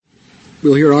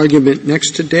We'll hear argument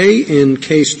next today in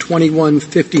Case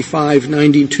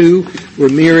 21-5592,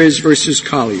 Ramirez versus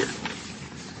Collier.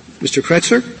 Mr.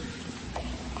 Kretzer?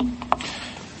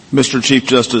 Mr. Chief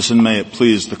Justice, and may it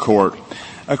please the Court,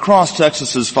 across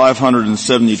Texas's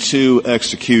 572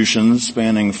 executions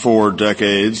spanning 4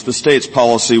 decades, the state's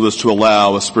policy was to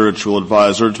allow a spiritual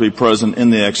advisor to be present in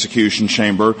the execution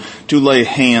chamber, to lay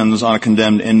hands on a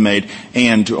condemned inmate,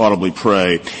 and to audibly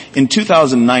pray. In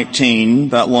 2019,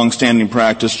 that long-standing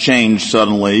practice changed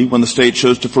suddenly when the state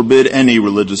chose to forbid any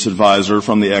religious advisor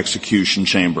from the execution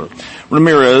chamber.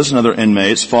 Ramirez and other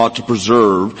inmates fought to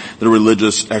preserve their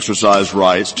religious exercise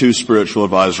rights to spiritual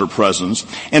advisor presence,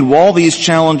 and while these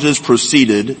challenges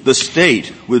proceeded, the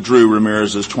state withdrew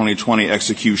Ramirez's 2020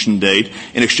 execution date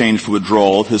in exchange for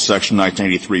withdrawal of his Section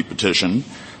 1983 petition.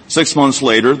 6 months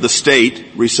later, the state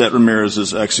reset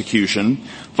Ramirez's execution,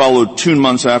 followed 2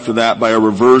 months after that by a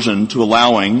reversion to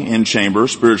allowing in-chamber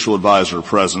spiritual advisor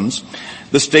presence.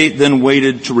 The state then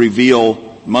waited to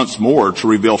reveal months more to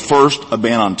reveal first a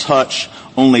ban on touch,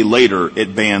 only later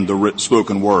it banned the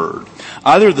spoken word.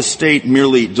 Either the state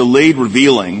merely delayed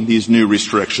revealing these new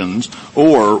restrictions,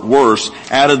 or worse,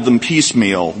 added them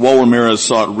piecemeal while Ramirez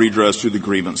sought redress through the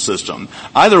grievance system.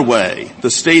 Either way,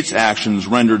 the state's actions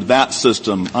rendered that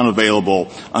system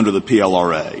unavailable under the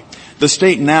PLRA. The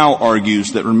state now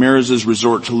argues that Ramirez's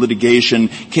resort to litigation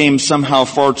came somehow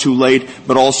far too late,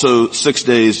 but also 6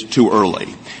 days too early.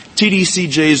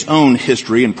 TDCJ's own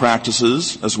history and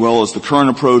practices, as well as the current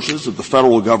approaches of the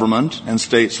federal government and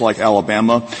states like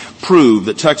Alabama, prove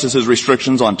that Texas's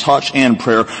restrictions on touch and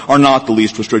prayer are not the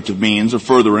least restrictive means of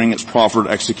furthering its proffered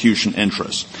execution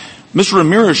interests. Mr.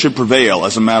 Ramirez should prevail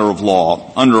as a matter of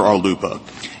law under our LUPA.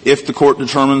 If the court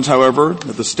determines, however,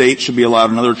 that the state should be allowed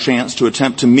another chance to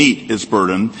attempt to meet its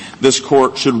burden, this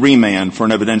court should remand for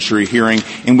an evidentiary hearing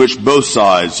in which both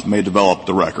sides may develop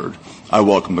the record. I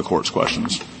welcome the court's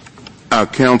questions.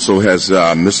 Counsel, has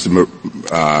Mr.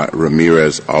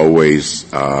 Ramirez always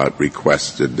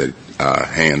requested that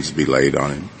hands be laid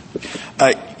on him?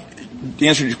 The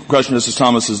answer to your question, Justice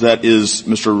Thomas, is that is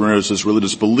Mr. Ramirez's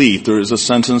religious belief. There is a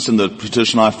sentence in the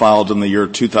petition I filed in the year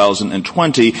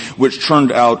 2020 which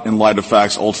turned out, in light of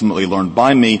facts ultimately learned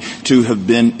by me, to have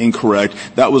been incorrect.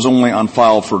 That was only on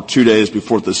file for 2 days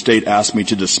before the state asked me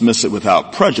to dismiss it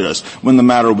without prejudice. When the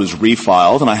matter was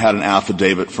refiled and I had an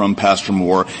affidavit from Pastor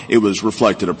Moore, it was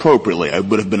reflected appropriately. It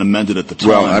would have been amended at the time.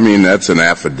 Well, I mean, that's an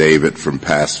affidavit from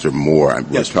Pastor Moore.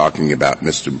 We're talking about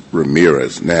Mr.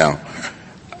 Ramirez. Now,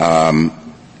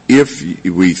 if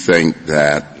we think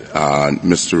that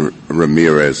Mr.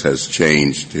 Ramirez has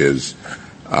changed his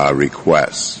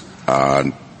requests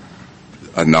a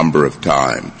number of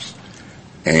times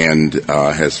and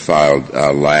has filed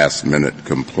last-minute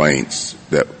complaints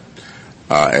that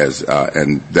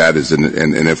and that is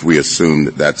and if we assume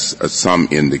that that's some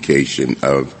indication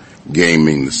of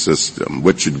gaming the system,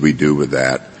 what should we do with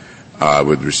that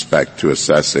with respect to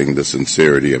assessing the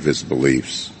sincerity of his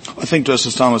beliefs? I think,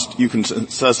 Justice Thomas, you can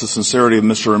assess the sincerity of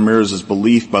Mr. Ramirez's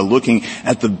belief by looking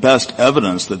at the best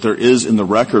evidence that there is in the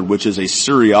record, which is a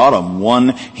seriatim, one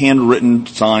handwritten,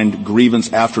 signed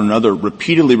grievance after another,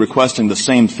 repeatedly requesting the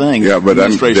same thing. Yeah, but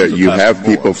you have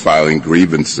people filing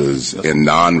grievances in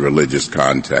non-religious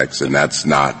contexts, and that's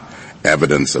not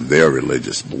evidence of their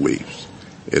religious beliefs.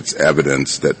 It's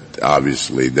evidence that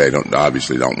obviously they don't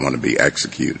want to be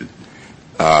executed.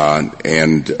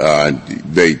 And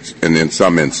in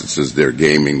some instances they're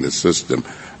gaming the system.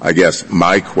 I guess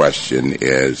my question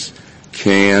is,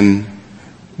 can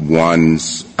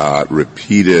one's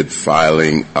repeated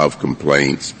filing of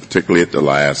complaints, particularly at the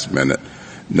last minute,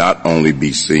 not only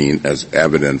be seen as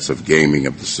evidence of gaming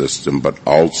of the system, but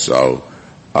also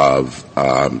of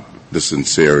the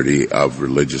sincerity of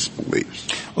religious beliefs?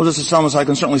 Well, Justice Thomas, I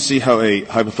can certainly see how a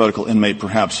hypothetical inmate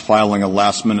perhaps filing a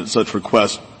last-minute such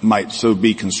request might so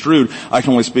be construed. I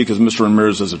can only speak as Mr.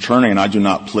 Ramirez's attorney, and I do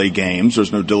not play games.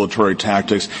 There's no dilatory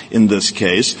tactics in this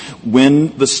case.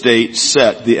 When the state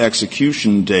set the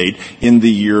execution date in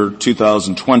the year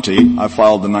 2020, I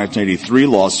filed the 1983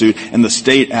 lawsuit, and the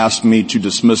state asked me to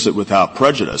dismiss it without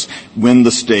prejudice. When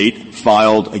the state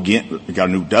filed again, got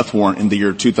a new death warrant in the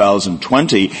year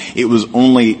 2020, it was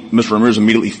only Mr. Ramirez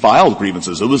immediately filed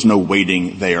grievances. There was no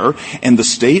waiting there. And the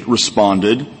state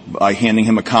responded by handing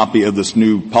him a copy of this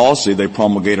new policy they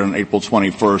promulgated on April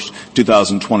 21st,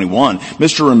 2021.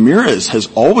 Mr. Ramirez has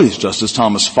always, Justice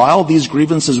Thomas, filed these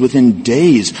grievances within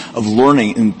days of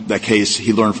learning. In that case,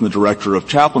 he learned from the director of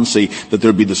chaplaincy that there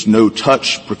would be this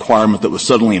no-touch requirement that was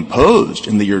suddenly imposed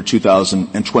in the year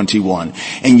 2021.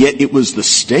 And yet it was the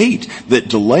state that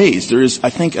delays. There is, I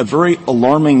think, a very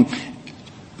alarming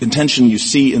contention you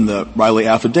see in the Riley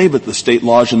affidavit, the state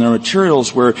lodged in their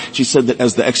materials, where she said that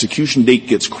as the execution date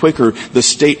gets quicker, the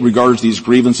state regards these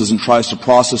grievances and tries to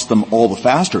process them all the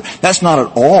faster. That's not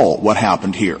at all what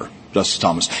happened here, Justice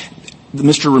Thomas.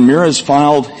 Mr. Ramirez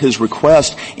filed his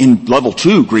request in level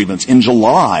 2 grievance in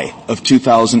July of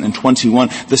 2021.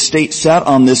 The state sat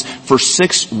on this for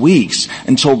 6 weeks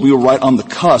until we were right on the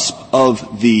cusp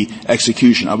of the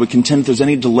execution. I would contend if there's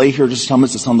any delay here, Justice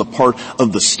Thomas, it's on the part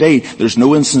of the state. There's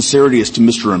no insincerity as to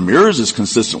Mr. Ramirez's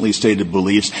consistently stated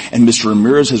beliefs, and Mr.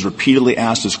 Ramirez has repeatedly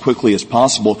asked as quickly as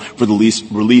possible for the least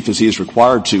relief as he is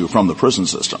required to from the prison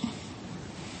system.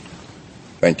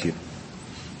 Thank you.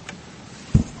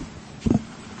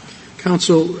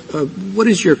 Counsel, what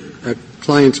is your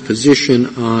client's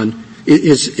position on,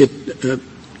 is it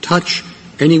touch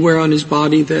anywhere on his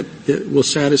body that will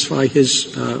satisfy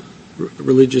his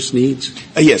religious needs?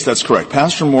 Yes, that's correct.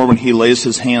 Pastor Moore, when he lays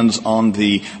his hands on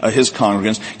his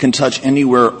congregants, can touch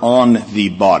anywhere on the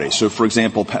body. So, for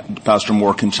example, Pastor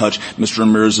Moore can touch Mr.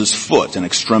 Ramirez's foot, an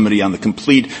extremity on the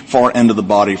complete far end of the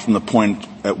body from the point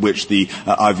at which the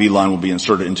IV line will be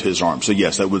inserted into his arm. So,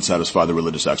 yes, that would satisfy the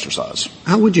religious exercise.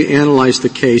 How would you analyze the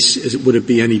case? Would it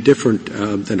be any different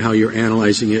than how you're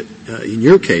analyzing it in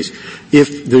your case?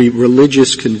 If the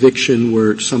religious conviction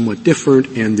were somewhat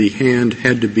different and the hand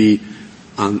had to be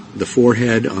on the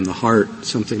forehead, on the heart,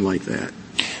 something like that?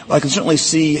 Well, I can certainly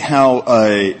see how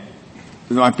it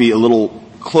might be a little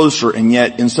closer, and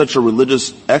yet in such a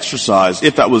religious exercise,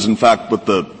 if that was in fact what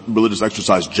the religious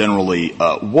exercise generally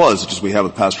was, such as we have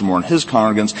with Pastor Moore and his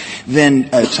congregants, then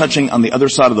touching on the other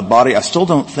side of the body, I still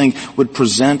don't think would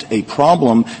present a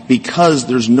problem because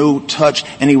there's no touch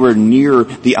anywhere near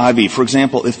the IV. For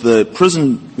example, if the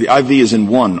IV is in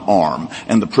one arm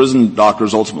and the prison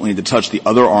doctors ultimately need to touch the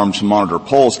other arm to monitor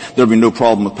pulse, there'd be no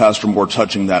problem with Pastor Moore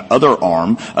touching that other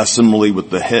arm. Similarly with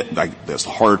the head, like this,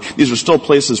 the heart. These are still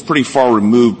places pretty far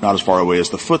removed, not as far away as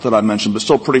the foot that I mentioned, but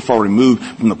still pretty far removed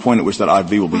from the point at which that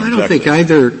IV will be injected. I don't think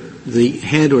either the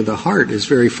head or the heart is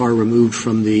very far removed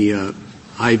from the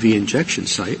IV injection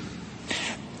site.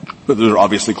 But they're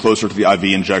obviously closer to the IV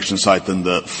injection site than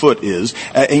the foot is.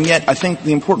 And yet, I think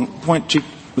the important point,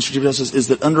 Mr. Chief Justice, is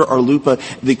that under our LUPA,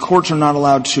 the courts are not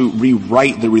allowed to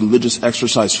rewrite the religious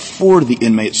exercise for the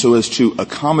inmate so as to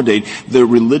accommodate the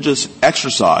religious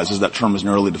exercise, as that term is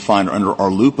narrowly defined under our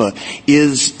LUPA,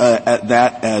 is at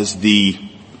that as the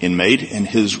inmate and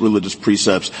his religious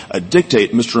precepts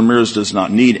dictate. Mr. Ramirez does not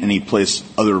need any place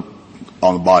other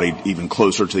on the body, even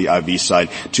closer to the IV site,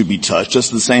 to be touched.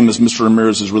 Just the same as Mr.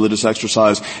 Ramirez's religious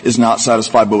exercise is not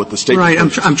sasatisfied by what the state. Right.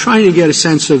 I'm trying to get a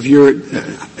sense of your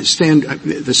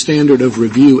the standard of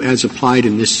review as applied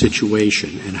in this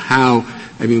situation, and how.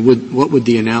 I mean, what would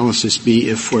the analysis be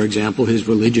if, for example, his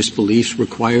religious beliefs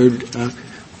required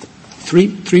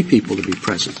three people to be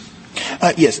present?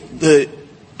 Yes.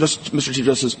 Mr. Chief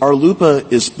Justice, our LUPA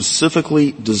is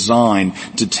specifically designed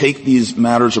to take these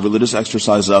matters of religious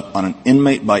exercise up on an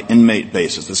inmate-by-inmate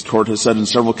basis. This Court has said in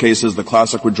several cases the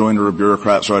classic rejoinder of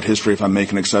bureaucrats throughout history, if I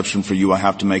make an exception for you, I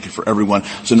have to make it for everyone.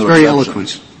 So no very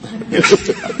eloquent.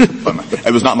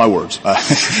 It was not my words.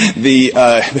 The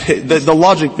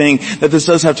logic being that this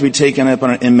does have to be taken up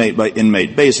on an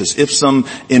inmate-by-inmate basis. If some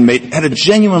inmate had a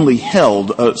genuinely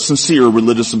held, sincere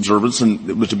religious observance and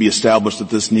it was to be established that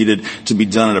this needed to be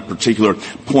done at a particular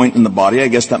point in the body, I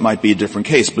guess that might be a different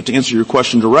case. But to answer your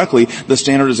question directly, the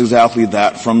standard is exactly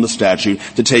that from the statute,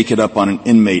 to take it up on an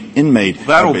inmate-basis.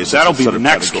 That'll be the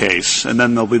next case, and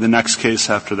then there'll be the next case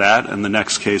after that, and the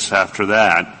next case after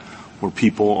that, where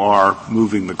people are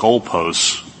moving the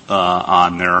goalposts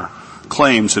on their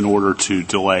claims in order to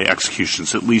delay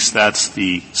executions. At least that's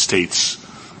the state's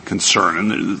concern.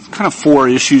 And there's kind of 4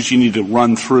 issues you need to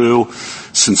run through.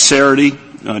 Sincerity,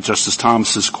 Justice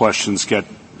Thomas's questions get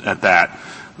at that.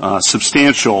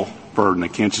 Substantial burden.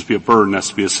 It can't just be a burden, it has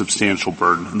to be a substantial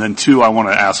burden. And then 2, I want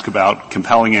to ask about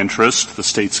compelling interest, the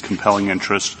state's compelling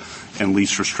interest, and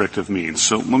least restrictive means.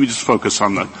 So let me just focus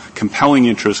on the compelling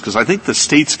interest, because I think the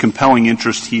state's compelling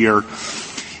interest here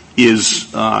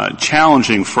is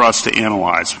challenging for us to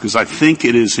analyze, because I think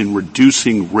it is in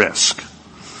reducing risk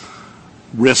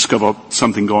of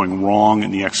something going wrong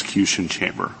in the execution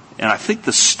chamber. And I think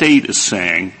the state is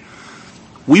saying,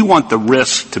 we want the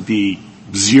risk to be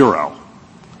 0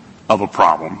 of a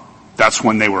problem. That's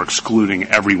when they were excluding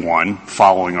everyone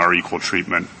following our equal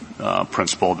treatment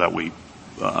principle that we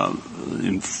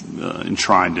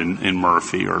enshrined in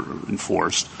Murphy or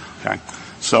enforced. Okay,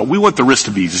 so we want the risk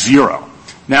to be 0.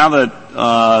 Now that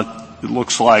it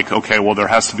looks like, okay, well, there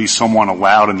has to be someone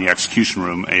allowed in the execution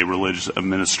room, a religious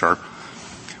minister.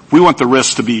 We want the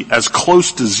risk to be as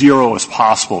close to 0 as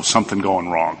possible of something going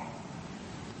wrong.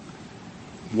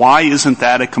 why isn't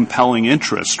that a compelling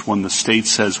interest when the state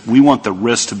says we want the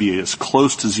risk to be as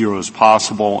close to zero as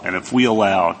possible, and if we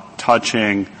allow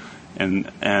touching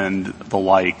and the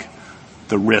like,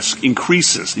 the risk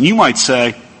increases? And you might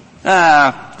say,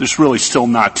 there's really still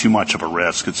not too much of a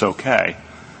risk. It's okay.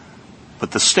 But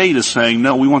the state is saying,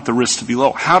 no, we want the risk to be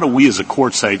low. How do we as a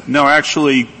court say, no,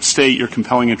 actually, state, your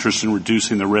compelling interest in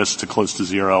reducing the risk to close to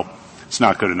zero, it's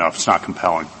not good enough, it's not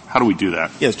compelling? How do we do that?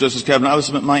 Yes, Justice Kavanaugh, I would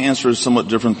submit my answer is somewhat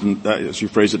different than, as you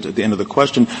phrased it at the end of the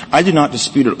question. I do not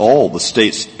dispute at all the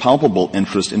state's palpable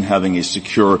interest in having a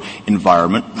secure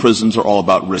environment. Prisons are all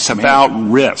about risk management.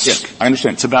 About risk. Yes, I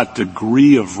understand. It's about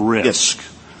degree of risk.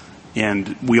 Yes.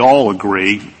 And we all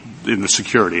agree in the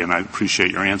security, and I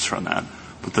appreciate your answer on that.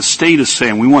 But the state is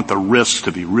saying we want the risk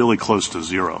to be really close to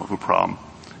zero of a problem.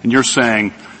 And you're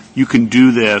saying you can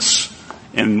do this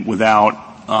and without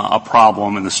a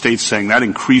problem, and the state's saying that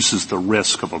increases the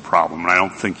risk of a problem. And I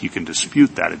don't think you can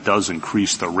dispute that. It does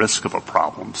increase the risk of a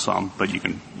problem some, but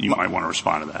you might want to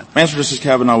respond to that. My answer, Justice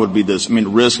Kavanaugh, would be this. I mean,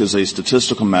 risk as a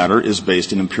statistical matter is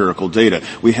based in empirical data.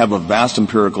 We have a vast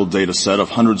empirical data set of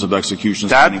hundreds of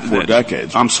executions spanning 4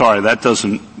 decades. I'm sorry, that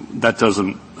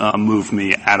doesn't move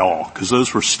me at all, because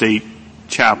those were state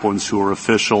chaplains who were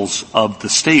officials of the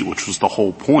state, which was the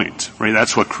whole point, right?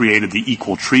 That's what created the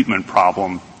equal treatment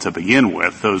problem to begin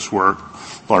with. Those were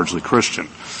largely Christian,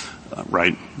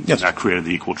 right? Yes. That created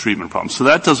the equal treatment problem. So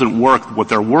that doesn't work. What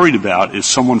they're worried about is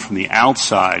someone from the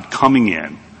outside coming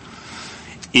in,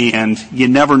 and you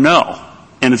never know.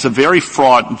 And it's a very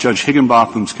fraught, Judge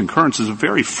Higginbotham's concurrence is a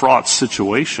very fraught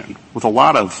situation with a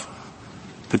lot of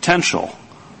potential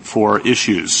for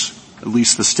issues. At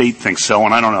least the state thinks so,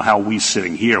 and I don't know how we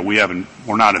sitting here, we're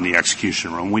not in the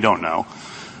execution room, we don't know,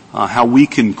 how we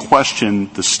can question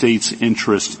the state's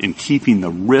interest in keeping the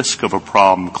risk of a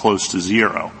problem close to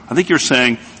zero. I think you're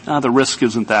saying, the risk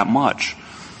isn't that much.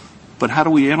 But how do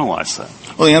we analyze that?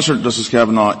 Well, the answer, Justice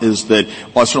Kavanaugh, is that,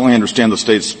 while I certainly understand the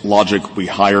state's logic, we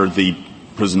hire the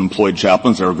prison-employed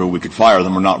chaplains, ergo we could fire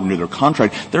them or not renew their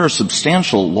contract. There are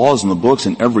substantial laws in the books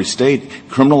in every state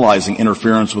criminalizing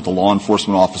interference with a law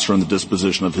enforcement officer in the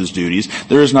disposition of his duties.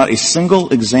 There is not a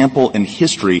single example in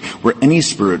history where any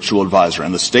spiritual advisor,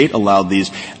 and the state allowed these,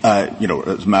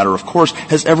 as a matter of course,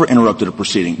 has ever interrupted a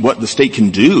proceeding. What the state can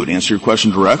do, to answer your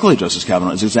question directly, Justice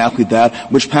Kavanaugh, is exactly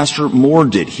that which Pastor Moore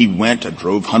did. He went and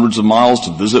drove hundreds of miles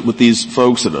to visit with these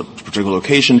folks at a particular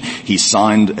location. He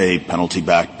signed a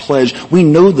penalty-backed pledge.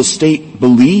 We know the state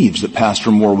believes that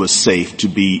Pastor Moore was safe to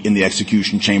be in the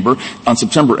execution chamber. On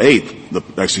September 8th,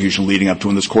 the execution leading up to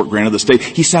when this court granted the state,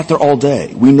 he sat there all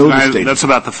day. We know the state. That's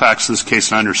about the facts of this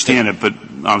case, and I understand it, but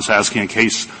I was asking a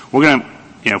case. We're going to,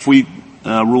 if we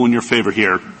rule in your favor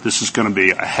here, this is going to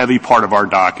be a heavy part of our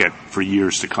docket for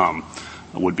years to come,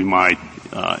 would be my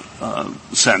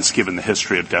sense, given the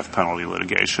history of death penalty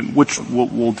litigation, which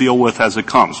we'll deal with as it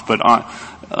comes. But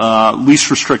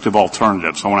least restrictive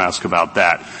alternatives, I want to ask about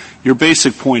that. Your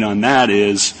basic point on that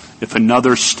is if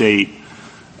another state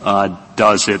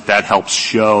does it, that helps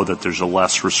show that there's a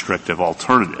less restrictive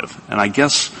alternative. And I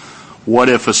guess, what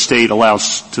if a state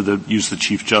allows, use the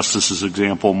Chief Justice's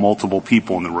example, multiple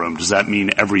people in the room? Does that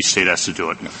mean every state has to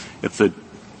do it? No.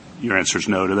 Your answer is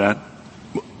no to that?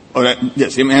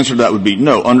 Yes, the answer to that would be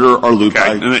no. Under our loop.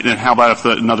 Okay. And how about if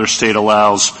another state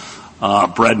allows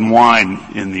bread and wine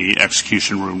in the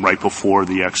execution room right before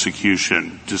the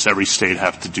execution? Does every state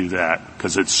have to do that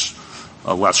because it's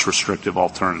a less restrictive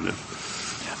alternative?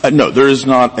 No, there is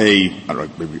not maybe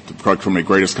to correct from a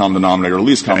greatest common denominator or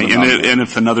least common denominator. And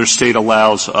if another state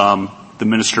allows the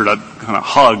minister to kind of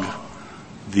hug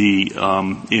the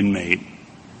inmate,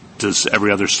 does every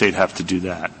other state have to do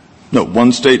that? No,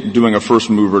 one state doing a first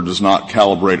mover does not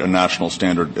calibrate a national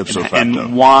standard ipso facto.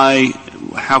 And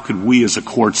how could we as a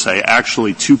court say,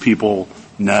 actually 2 people,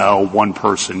 no, 1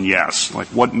 person, yes? Like,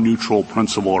 what neutral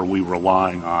principle are we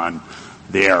relying on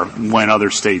there when other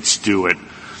states do it?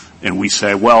 And we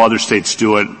say, well, other states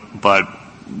do it, but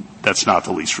that's not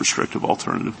the least restrictive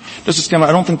alternative. Justice Kavanaugh,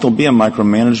 I don't think there'll be a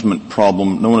micromanagement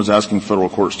problem. No one is asking federal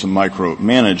courts to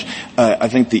micromanage. I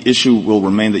think the issue will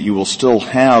remain that you will still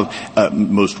have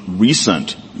most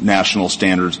recent national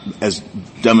standards as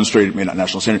demonstrated, maybe not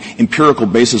national standard, empirical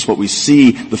basis. What we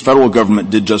see the federal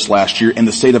government did just last year, and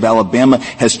the state of Alabama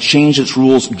has changed its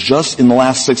rules just in the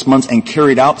last 6 months and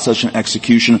carried out such an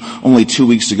execution only 2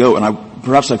 weeks ago. And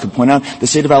perhaps I could point out, the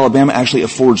state of Alabama actually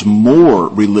affords more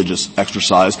religious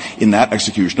exercise in that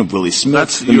execution of Willie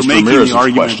Smith than Mr. Ramirez's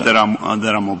question. You're making the argument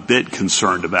that I'm a bit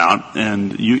concerned about,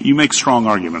 and you make strong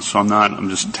arguments, so I'm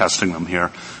just testing them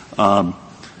here.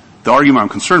 The argument I'm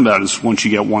concerned about is once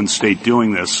you get one state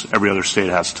doing this, every other state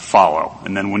has to follow.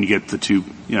 And then when you get the two,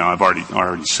 I've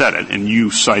already said it, and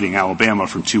you citing Alabama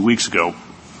from 2 weeks ago,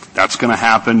 that's going to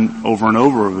happen over and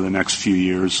over the next few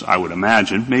years, I would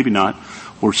imagine, maybe not,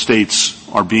 where states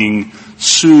are being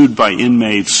sued by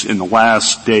inmates in the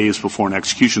last days before an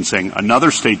execution saying, another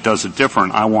state does it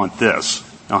different, I want this.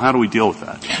 Now, how do we deal with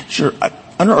that? Sure.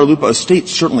 Under our LUPA, a state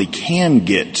certainly can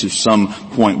get to some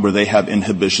point where they have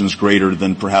inhibitions greater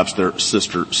than perhaps their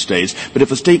sister states. But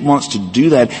if a state wants to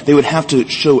do that, they would have to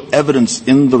show evidence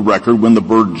in the record when the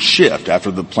burden shift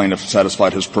after the plaintiff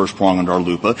satisfied his first prong under our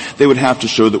LUPA. They would have to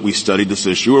show that we studied this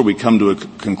issue or we come to a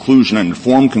conclusion, an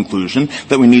informed conclusion,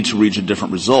 that we need to reach a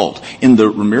different result. In the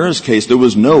Ramirez case, there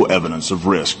was no evidence of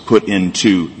risk put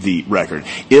into the record.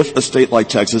 If a state like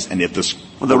Texas, and if this...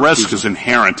 Well, the risk is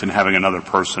inherent in having another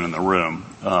person in the room.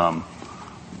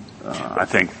 I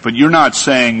think. But you're not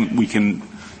saying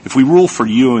if we rule for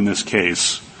you in this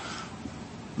case,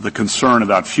 the concern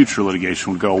about future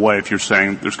litigation would go away. If you're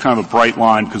saying there's kind of a bright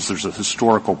line because there's a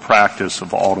historical practice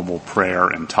of audible prayer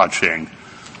and touching,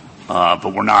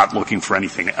 but we're not looking for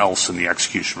anything else in the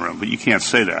execution room. But you can't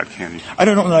say that, can you? I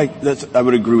don't know that I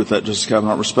would agree with that, Justice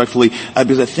Kavanaugh, respectfully,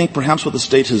 because I think perhaps what the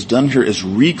state has done here is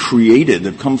recreated,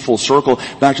 they've come full circle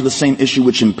back to the same issue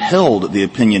which impelled the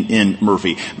opinion in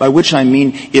Murphy, by which I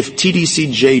mean if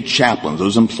TDCJ chaplains,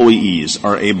 those employees,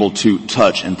 are able to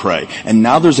touch and pray, and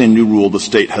now there's a new rule the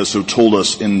state has so told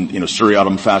us in,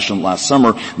 seriatim fashion last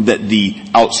summer that the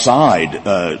outside,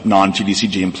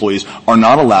 non-TDCJ employees are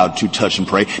not allowed to touch and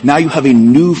pray. Now you have a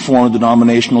new form of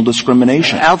denominational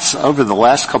discrimination. Over the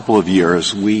last couple of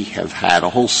years, we have had a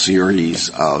whole series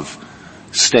of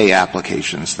stay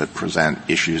applications that present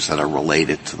issues that are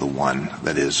related to the one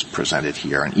that is presented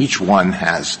here, and each one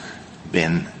has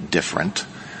been different.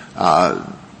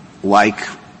 Like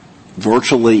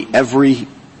virtually every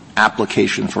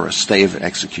application for a stay of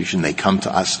execution, they come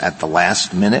to us at the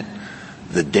last minute,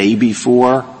 the day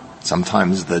before,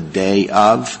 sometimes the day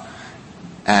of,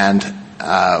 and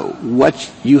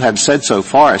what you have said so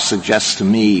far suggests to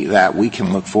me that we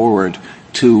can look forward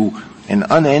to an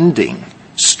unending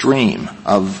stream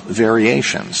of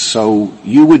variations. So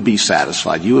you would be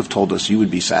satisfied, you have told us you would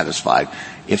be satisfied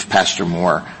if Pastor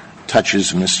Moore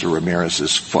touches Mr.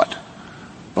 Ramirez's foot.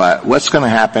 But what's going to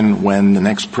happen when the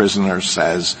next prisoner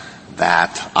says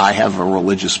that I have a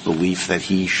religious belief that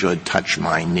he should touch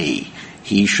my knee,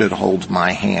 he should hold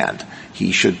my hand,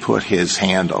 he should put his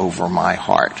hand over my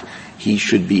heart, he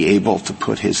should be able to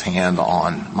put his hand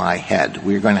on my head?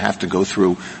 We're going to have to go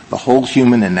through the whole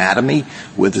human anatomy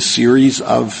with a series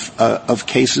of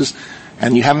cases.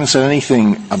 And you haven't said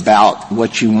anything about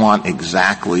what you want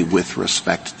exactly with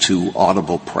respect to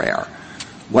audible prayer.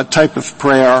 What type of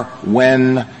prayer,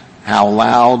 when, how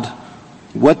loud,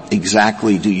 what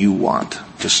exactly do you want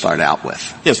to start out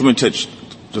with? Yes, let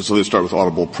me start with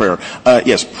audible prayer.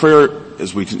 Yes, prayer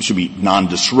should be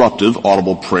non-disruptive,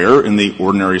 audible prayer in the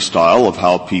ordinary style of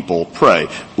how people pray.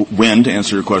 When, to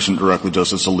answer your question directly,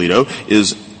 Justice Alito,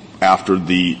 is after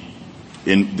the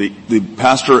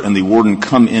pastor and the warden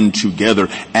come in together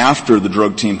after the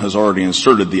drug team has already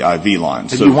inserted the IV line.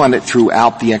 So you want it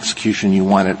throughout the execution, you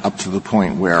want it up to the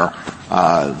point where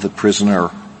the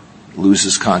prisoner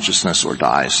loses consciousness or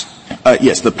dies?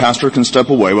 Yes, the pastor can step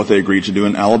away. What they agreed to do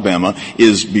in Alabama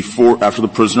is after the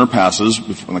prisoner passes,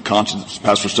 when the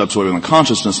pastor steps away, when the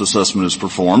consciousness assessment is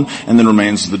performed, and then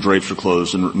remains the drapes are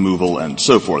closed and removal and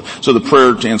so forth. So the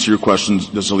prayer, to answer your question,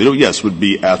 Justice Alito, yes, would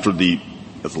be after the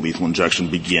lethal injection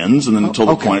begins, and then until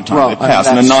the point of time they pass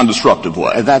in a non-disruptive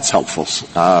way. That's helpful.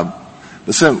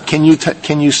 So can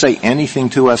you say anything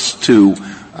to us to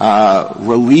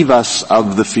relieve us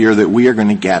of the fear that we are going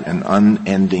to get an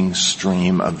unending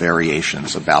stream of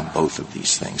variations about both of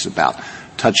these things, about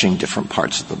touching different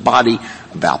parts of the body,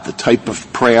 about the type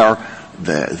of prayer,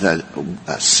 the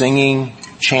singing,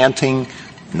 chanting,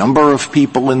 number of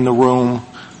people in the room?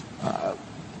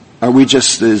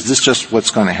 Is this just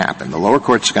what's going to happen? The lower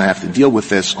court's going to have to deal with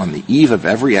this on the eve of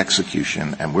every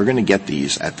execution, and we're going to get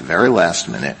these at the very last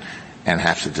minute and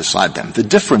have to decide them. The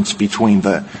difference between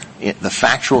the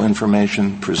factual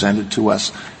information presented to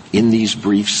us in these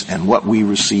briefs and what we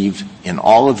received in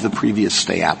all of the previous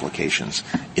stay applications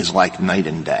is like night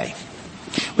and day.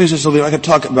 Justice Alito, I could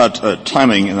talk about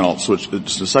timing, and then I'll switch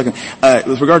just a second.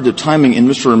 With regard to timing, in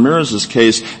Mr. Ramirez's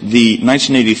case, the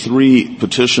 1983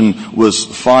 petition was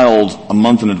filed a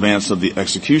month in advance of the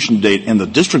execution date, and the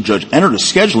district judge entered a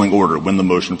scheduling order when the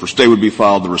motion for stay would be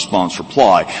filed, the response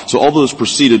reply. So all those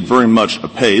proceeded very much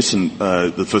apace, and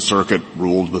the Fifth Circuit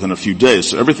ruled within a few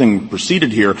days. So everything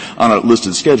proceeded here on a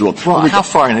listed schedule. Well, how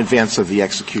far in advance of the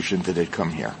execution did it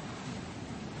come here?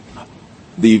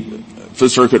 The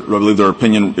Fifth Circuit, I believe their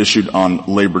opinion issued on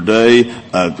Labor Day.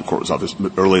 The court was obviously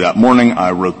early that morning.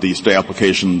 I wrote the stay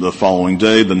application the following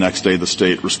day. The next day the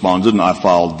state responded, and I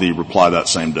filed the reply that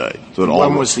same day. So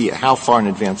how far in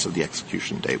advance of the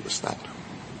execution date was that?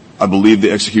 I believe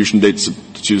the execution date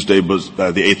Tuesday was,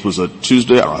 the 8th was a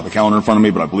Tuesday. I don't have a calendar in front of me,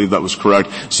 but I believe that was correct.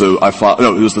 So it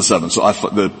was the 7th. So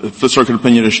the Fifth Circuit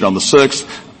opinion issued on the 6th.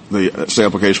 The stay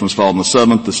application was filed on the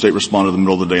 7th. The state responded in the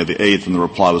middle of the day of the 8th, and the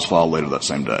reply was filed later that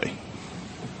same day.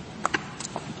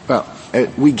 Well,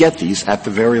 we get these at the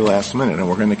very last minute, and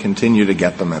we're going to continue to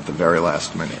get them at the very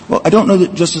last minute. Well, I don't know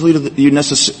that, Justice Alito, that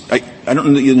I don't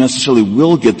know that you necessarily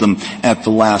will get them at the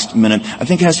last minute. I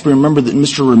think it has to be remembered that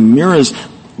Mr. Ramirez,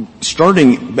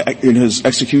 starting back in his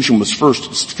execution, was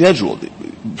first scheduled,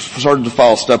 started to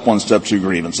file Step 1, Step 2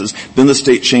 grievances. Then the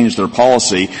state changed their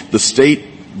policy. The state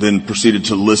then proceeded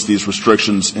to list these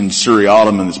restrictions in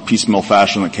seriatim in this piecemeal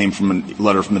fashion that came from a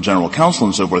letter from the general counsel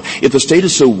and so forth. If the state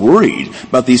is so worried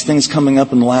about these things coming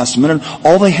up in the last minute,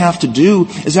 all they have to do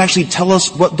is actually tell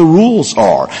us what the rules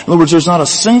are. In other words, there's not a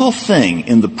single thing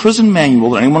in the prison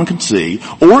manual that anyone can see,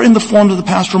 or in the form that the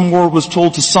pastor Moore was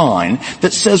told to sign,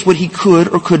 that says what he could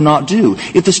or could not do.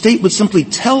 If the state would simply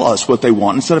tell us what they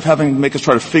want, instead of having to make us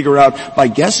try to figure out by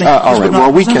guessing, all right.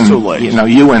 Well, we can, so late.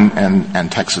 You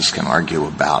and Texas can argue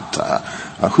about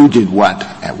who did what,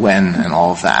 when, and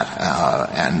all of that,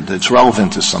 and it's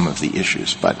relevant to some of the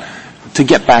issues. But to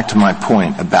get back to my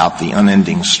point about the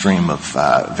unending stream of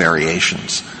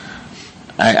variations,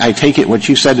 I take it what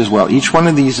you said is, well, each one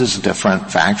of these is different,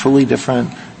 factually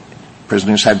different.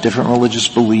 Prisoners have different religious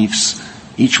beliefs.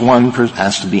 Each one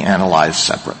has to be analyzed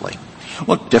separately.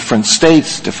 Well, different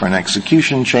states, different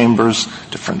execution chambers,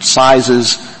 different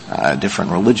sizes,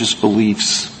 different religious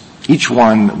beliefs. Each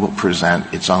one will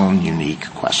present its own unique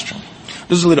question.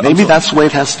 Maybe that's the way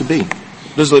it has to be.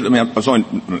 I was only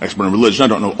an expert in religion. I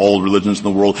don't know all religions in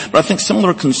the world, but I think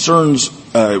similar concerns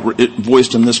were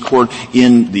voiced in this court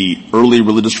in the early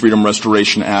Religious Freedom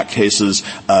Restoration Act cases,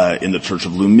 in the Church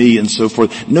of Lummi and so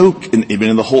forth. Even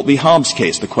in the Holt v. Hobbs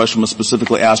case, the question was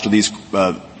specifically asked, are these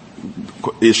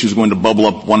issues going to bubble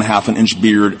up 1/2 an inch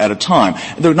beard at a time?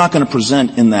 They're not going to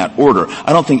present in that order.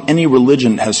 I don't think any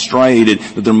religion has striated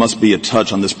that there must be a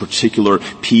touch on this particular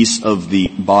piece of the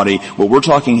body. What we're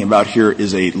talking about here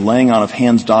is a laying on of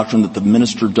hands doctrine that the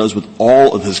minister does with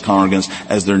all of his congregants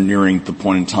as they're nearing the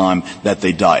point in time that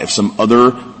they die. If some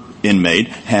other inmate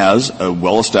has a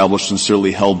well-established,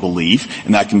 sincerely held belief,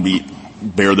 and that can be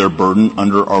bear their burden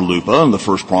under our lupa in the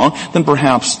first prong, then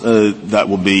perhaps that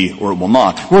will be, or it will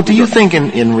not. Well, do you think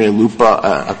in re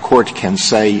lupa a court can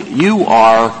say, you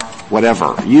are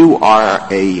whatever, you are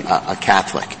a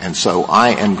Catholic, and so I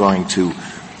am going to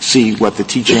see what the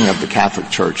teaching of the Catholic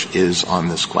Church is on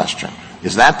this question?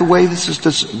 Is that the way this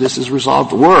is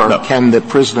resolved? Or no. Can the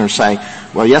prisoner say,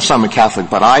 well, yes, I'm a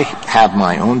Catholic, but I have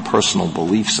my own personal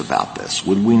beliefs about this?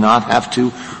 Would we not have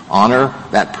to honor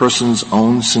that person's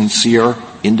own sincere,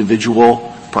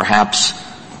 individual, perhaps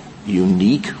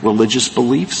unique religious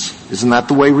beliefs? Isn't that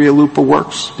the way Rea Lupa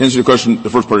works? To answer your question, the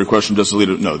first part of your question, Justice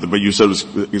Alito, no. But you said it was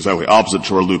exactly opposite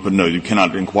to Rea Lupa. No, you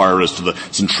cannot inquire as to the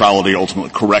centrality,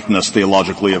 ultimate correctness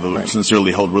theologically of a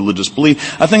sincerely held religious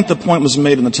belief. I think the point was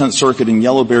made in the Tenth Circuit in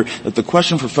Yellowbear that the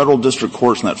question for federal district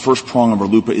courts in that first prong of Rea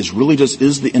Lupa is really just,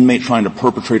 is the inmate trying to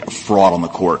perpetrate a fraud on the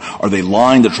court? Are they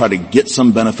lying to try to get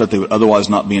some benefit they would otherwise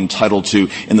not be entitled to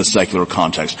in the secular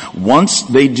context? Once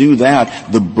they do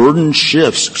that, the burden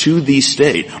shifts to the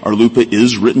state. Our Lupa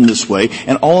is written this way,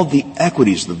 and all of the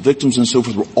equities, the victims and so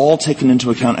forth, were all taken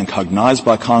into account and cognized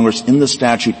by Congress in the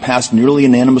statute passed nearly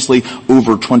unanimously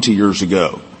over 20 years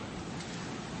ago.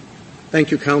 Thank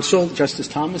you, counsel. Justice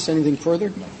Thomas, anything further?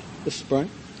 No. Justice Breyer?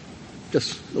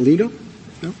 Justice Alito?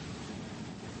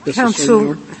 No?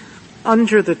 Counsel,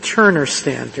 under the Turner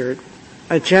standard,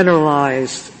 a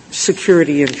generalized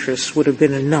security interest would have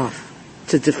been enough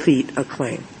to defeat a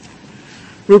claim.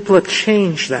 RUPLA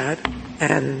changed that,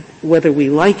 and whether we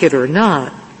like it or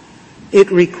not,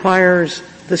 it requires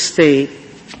the state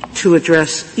to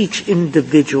address each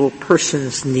individual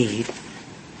person's need.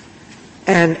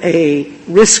 And a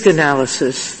risk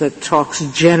analysis that talks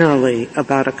generally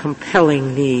about a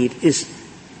compelling need is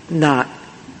not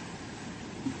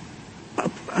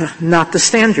the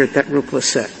standard that RUPLA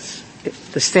sets.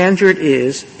 The standard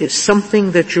is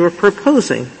something that you're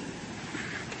proposing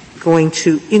going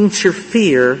to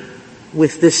interfere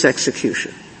with this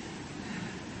execution?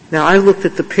 Now, I looked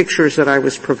at the pictures that I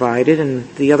was provided, and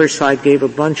the other side gave a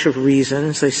bunch of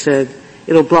reasons. They said,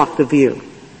 it'll block the view.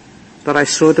 But I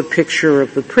saw the picture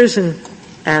of the prison,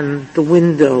 and the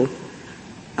window,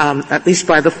 at least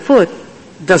by the foot,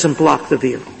 doesn't block the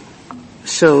view.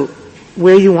 So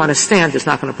where you want to stand is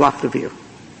not going to block the view.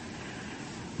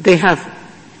 They have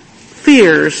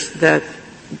fears that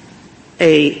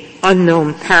a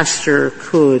unknown pastor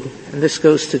could, and this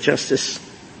goes to Justice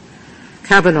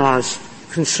Kavanaugh's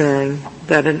concern,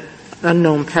 that an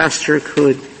unknown pastor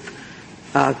could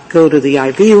go to the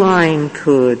IV line,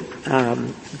 could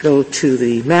go to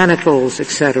the manacles,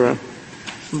 etc.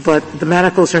 But the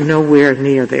manacles are nowhere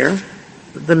near there.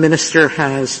 The minister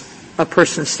has a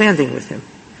person standing with him.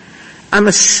 I'm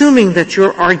assuming that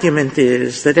your argument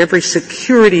is that every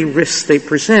security risk they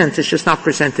present is just not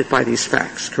presented by these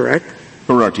facts, correct?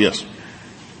 Correct, yes.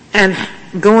 And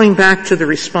going back to the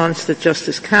response that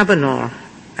Justice Kavanaugh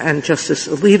and Justice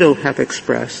Alito have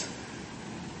expressed,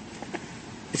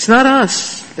 it's not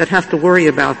us that have to worry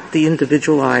about the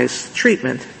individualized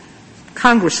treatment.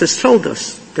 Congress has told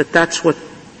us that that's what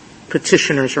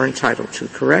petitioners are entitled to,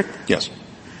 correct? Yes.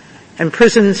 And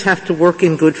prisons have to work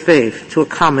in good faith to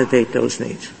accommodate those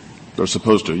needs. They're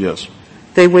supposed to, yes.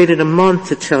 They waited a month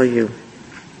to tell you,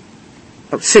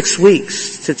 6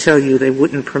 weeks to tell you they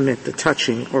wouldn't permit the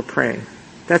touching or praying.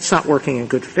 That's not working in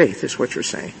good faith, is what you're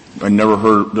saying. I never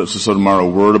heard Justice Sotomayor a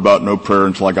word about no prayer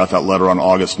until I got that letter on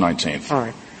August 19th. All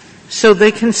right. So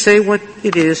they can say what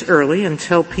it is early and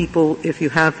tell people, if you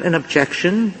have an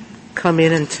objection, come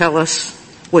in and tell us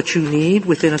what you need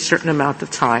within a certain amount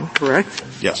of time, correct?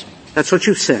 Yes. That's what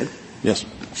you said. Yes.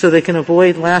 So they can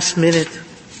avoid last-minute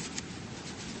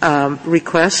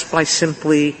requests by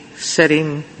simply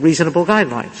setting reasonable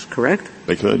guidelines, correct?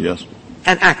 They could, yes.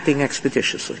 And acting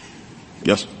expeditiously.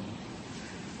 Yes.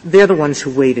 They're the ones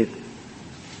who waited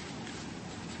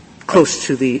close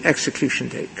to the execution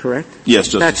date, correct? Yes,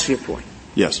 Justice. That's your point.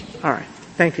 Yes. All right.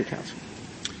 Thank you, counsel.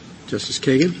 Justice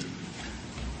Kagan?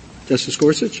 Justice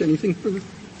Gorsuch, anything further?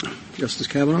 Justice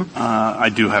Kavanaugh? I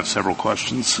do have several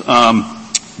questions.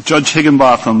 Judge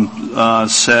Higginbotham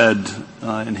said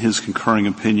in his concurring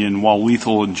opinion, while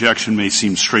lethal injection may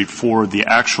seem straightforward, the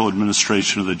actual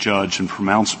administration of the judge and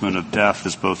pronouncement of death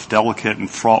is both delicate and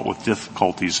fraught with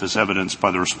difficulties, as evidenced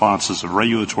by the responses of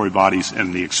regulatory bodies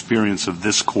and the experience of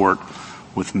this court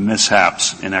with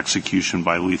mishaps in execution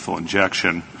by lethal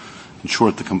injection. In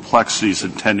short, the complexities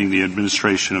attending the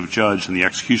administration of judge and the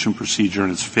execution procedure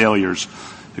and its failures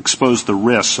expose the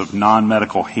risks of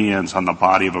non-medical hands on the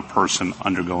body of a person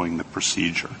undergoing the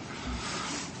procedure.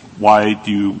 Why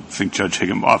do you think Judge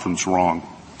Higginbotham's wrong?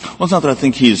 Well, it's not that I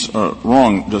think he's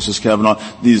wrong, Justice Kavanaugh.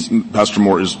 Pastor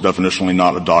Moore is definitionally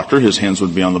not a doctor. His hands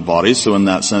would be on the body, so in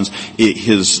that sense,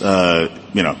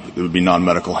 it would be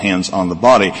non-medical hands on the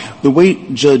body. The way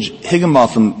Judge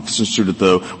Higginbotham construed it,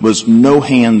 though, was no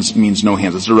hands means no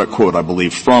hands. It's a direct quote, I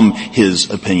believe, from his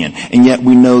opinion. And yet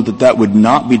we know that that would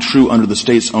not be true under the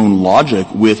state's own logic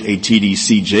with a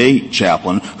TDCJ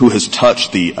chaplain who has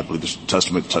touched I believe the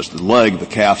testament touched the leg, the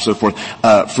calf, so forth,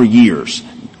 for years.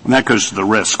 And that goes to the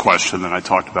risk question that I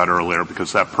talked about earlier,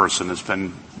 because that person has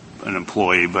been an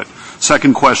employee. But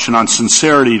second question on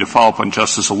sincerity, to follow up on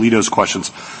Justice Alito's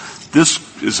questions. This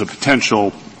is a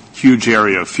potential huge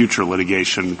area of future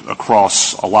litigation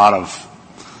across a lot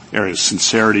of areas,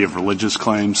 sincerity of religious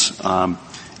claims.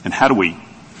 And how do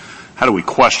we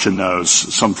question those?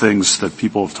 Some things that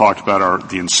people have talked about are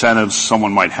the incentives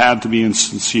someone might have to be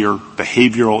insincere,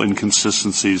 behavioral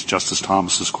inconsistencies. Justice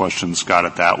Thomas's questions got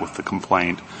at that with the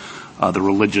complaint. The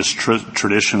religious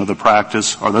tradition of the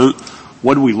practice.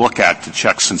 What do we look at to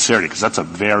check sincerity? Because that's a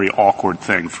very awkward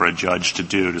thing for a judge to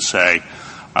do, to say,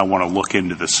 I want to look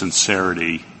into the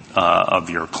sincerity of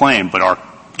your claim, but our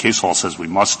case law says we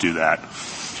must do that.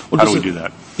 How do we do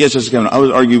that? Yes, Justice Kavanaugh, I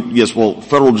would argue, yes, well,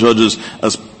 federal judges,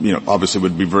 obviously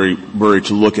would be very worried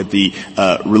to look at the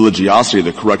religiosity,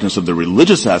 the correctness of the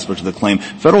religious aspect of the claim.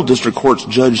 Federal district courts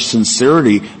judge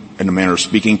sincerity, in a manner of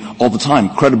speaking, all the time.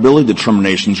 Credibility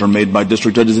determinations are made by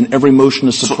district judges in every motion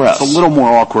to suppress. So it's a little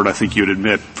more awkward, I think you'd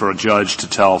admit, for a judge to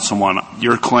tell someone,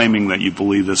 you're claiming that you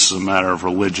believe this is a matter of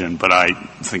religion, but I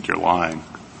think you're lying.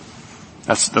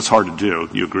 That's hard to do.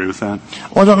 You agree with that?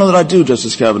 Well, I don't know that I do,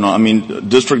 Justice Kavanaugh. I mean,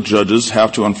 district judges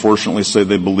have to unfortunately say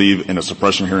they believe in a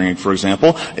suppression hearing, for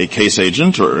example, a case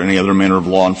agent or any other manner of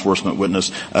law enforcement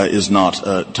witness is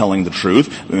not telling the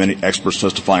truth. Many experts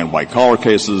testify in white-collar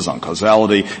cases, on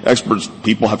causality.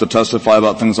 People have to testify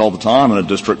about things all the time, and a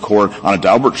district court on a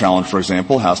Daubert challenge, for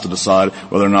example, has to decide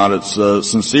whether or not it's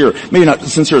sincere. Maybe not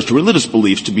sincere as to religious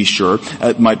beliefs, to be sure.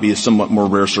 It might be a somewhat more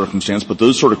rare circumstance, but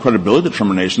those sort of credibility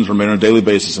determinations are made on a daily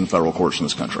basis in federal courts in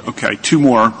this country. Okay, two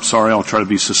more. Sorry, I'll try to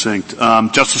be succinct.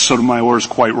 Justice Sotomayor is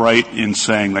quite right in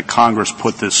saying that Congress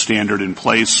put this standard in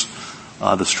place,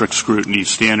 the strict scrutiny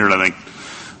standard. I think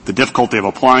the difficulty of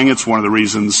applying it's one of the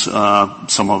reasons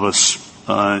some of us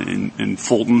in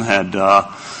Fulton had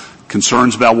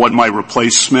concerns about what might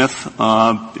replace Smith.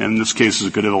 And this case is a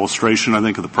good illustration, I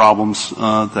think, of the problems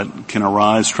that can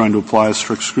arise trying to apply a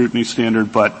strict scrutiny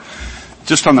standard. But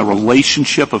just on the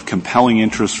relationship of compelling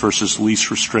interest versus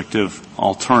least restrictive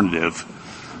alternative,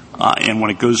 and when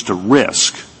it goes to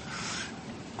risk,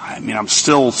 I mean, I'm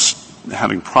still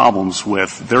having problems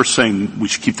with, they're saying we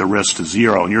should keep the risk to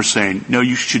zero, and you're saying, no,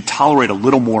 you should tolerate a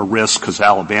little more risk because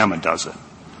Alabama does it.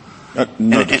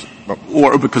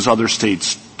 Or because other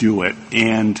states do it.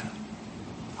 And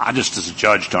I just, as a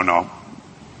judge, don't know.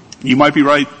 You might be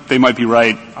right. They might be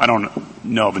right. I don't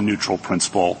know of a neutral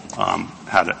principle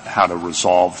how to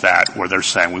resolve that, where they're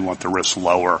saying we want the risk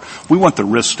lower. We want the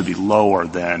risk to be lower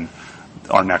than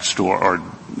our next door or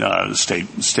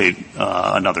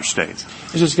another state.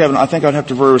 Justice Kavanaugh, I think I'd have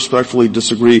to very respectfully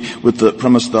disagree with the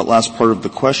premise of that last part of the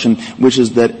question, which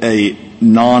is that a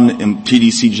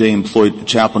non-TDCJ employed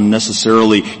chaplain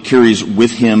necessarily carries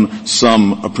with him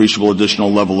some appreciable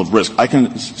additional level of risk. I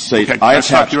can say, okay, can I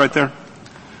stop you right there?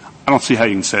 I don't see how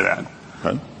you can say that.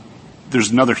 Okay.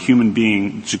 There's another human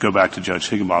being, to go back to Judge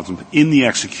Higginbotham, in the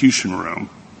execution room,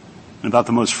 and about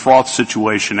the most fraught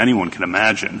situation anyone can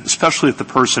imagine, especially if the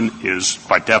person is,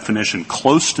 by definition,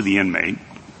 close to the inmate,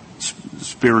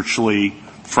 spiritually,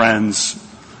 friends,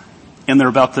 and they're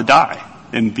about to die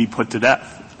and be put to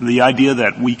death. The idea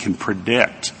that we can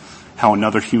predict how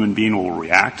another human being will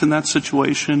react in that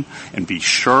situation and be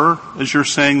sure, as you're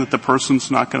saying, that the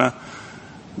person's not going to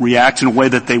react in a way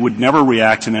that they would never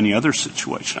react in any other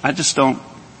situation. I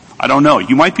don't know.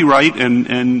 You might be right,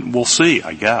 and we'll see,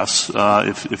 I guess,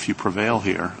 if you prevail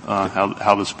here,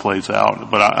 how this plays out.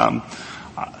 But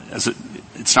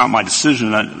it's not my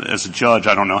decision. As a judge,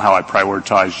 I don't know how I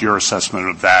prioritize your assessment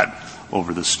of that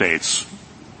over the states.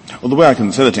 Well, the way I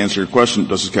can say that, to answer your question,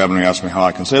 Justice Kavanaugh asked me how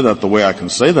I can say that. The way I can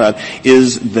say that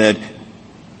is that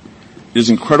it is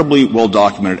incredibly well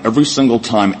documented every single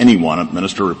time anyone, a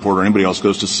minister, a reporter, anybody else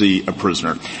goes to see a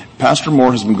prisoner. Pastor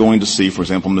Moore has been going to see, for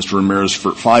example, Mr. Ramirez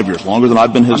for 5 years, longer than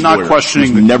I've been his lawyer. I'm not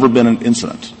questioning. There's never been an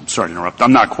incident. Sorry to interrupt.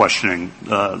 I'm not questioning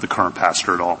the current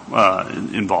pastor at all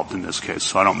involved in this case,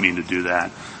 so I don't mean to do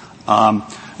that.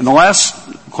 And the last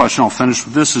question I'll finish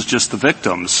with this is just the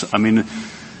victims. I mean,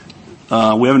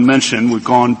 we haven't mentioned, we've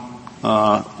gone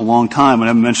a long time, and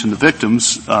haven't mentioned the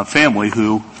victims' family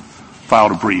who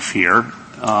filed a brief here,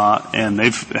 and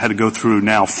they've had to go through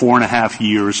now 4.5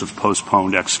 years of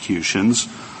postponed executions.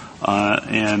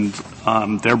 And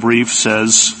their brief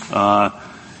says,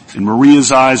 in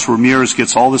Maria's eyes, Ramirez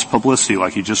gets all this publicity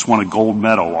like he just won a gold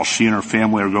medal, while she and her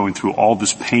family are going through all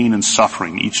this pain and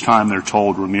suffering each time they're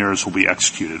told Ramirez will be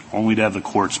executed, only to have the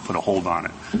courts put a hold on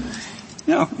it.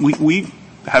 You know, we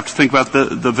have to think about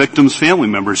the victims' family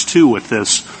members too with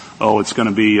this. Oh, it's going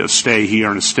to be a stay here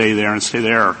and a stay there and a stay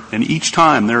there. And each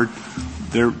time they're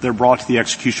brought to the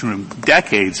execution room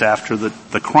decades after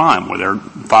the crime, where their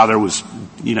father was,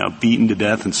 beaten to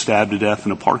death and stabbed to death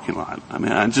in a parking lot. I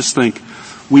mean, I just think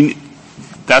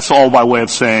that's all by way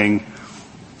of saying,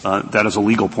 that is a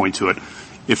legal point to it.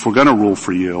 If we're going to rule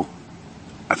for you,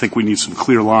 I think we need some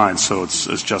clear lines, so it's,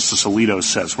 as Justice Alito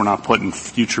says, we're not putting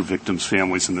future victims'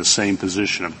 families in the same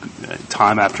position of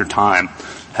time after time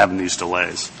having these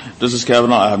delays. Justice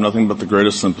Kavanaugh, I have nothing but the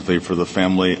greatest sympathy for the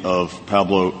family of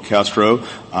Pablo Castro.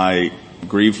 I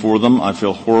grieve for them. I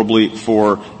feel horribly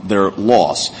for their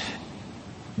loss.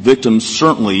 Victims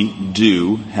certainly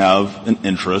do have an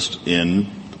interest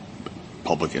in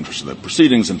public interest in the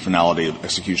proceedings and finality of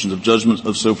executions of judgments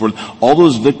and so forth. All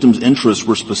those victims' interests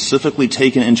were specifically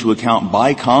taken into account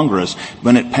by Congress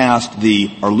when it passed the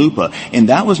ARLUPA. And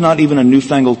that was not even a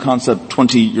newfangled concept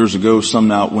 20 years ago, some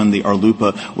now, when the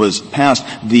ARLUPA was passed.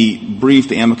 The brief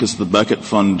the amicus of the Beckett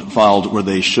Fund filed, where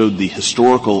they showed the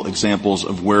historical examples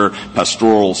of where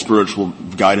pastoral spiritual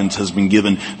guidance has been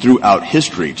given throughout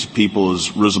history to people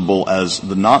as risible as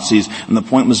the Nazis. And the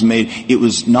point was made, it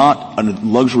was not a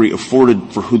luxury afforded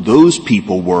for who those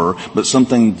people were, but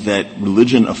something that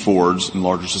religion affords in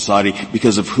larger society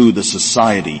because of who the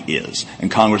society is.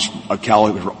 And Congress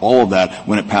calculated for all of that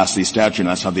when it passed these statutes, and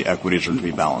that's how the equities are to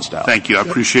be balanced out. Thank you. I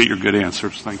appreciate your good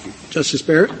answers. Thank you. Justice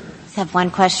Barrett? I have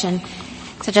one question.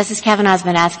 So Justice Kavanaugh has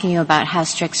been asking you about how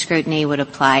strict scrutiny would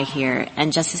apply here.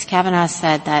 And Justice Kavanaugh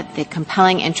said that the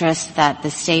compelling interest that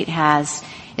the state has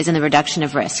is in the reduction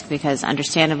of risk, because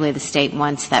understandably the state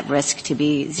wants that risk to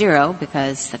be zero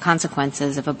because the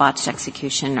consequences of a botched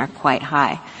execution are quite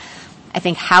high. I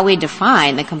think how we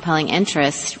define the compelling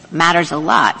interest matters a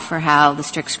lot for how the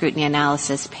strict scrutiny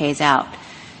analysis pays out.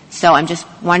 So I'm just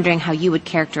wondering how you would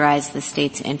characterize the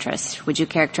state's interest. Would you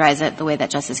characterize it the way that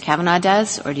Justice Kavanaugh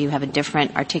does, or do you have a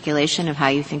different articulation of how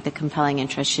you think the compelling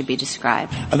interest should be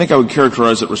described? I think I would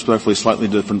characterize it respectfully slightly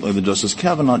differently than Justice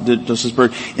Kavanaugh did, Justice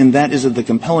Berg, and that is that the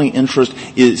compelling interest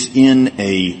is in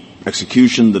a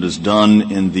execution that is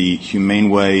done in the humane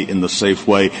way, in the safe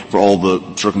way, for all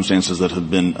the circumstances that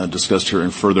have been discussed here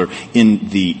and further in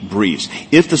the briefs.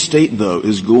 If the state, though,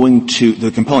 is going to, the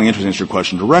compelling interest, to answer your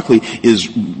question directly, is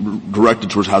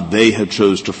directed towards how they have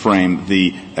chose to frame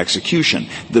the execution.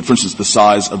 That, for instance, the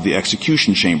size of the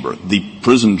execution chamber. The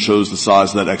prison chose the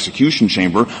size of that execution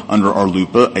chamber. Under our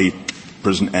LUPA, a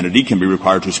prison entity can be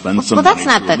required to spend some money to alleviate.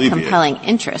 Well, that's not the compelling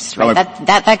interest, right?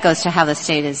 That goes to how the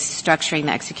state is structuring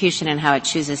the execution and how it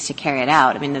chooses to carry it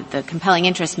out. I mean, the compelling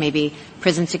interest may be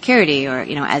prison security or,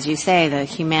 as you say, the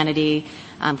humanity,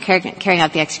 carrying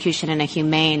out the execution in a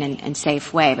humane and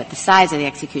safe way. But the size of the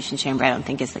execution chamber, I don't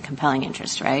think, is the compelling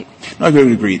interest, right? No, I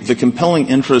would agree. The compelling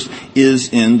interest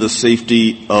is in the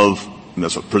safety of, and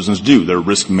that's what prisons do. They're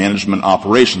risk management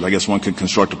operations. I guess one could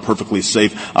construct a perfectly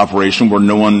safe operation where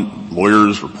no one,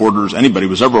 lawyers, reporters, anybody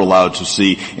was ever allowed to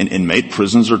see an inmate.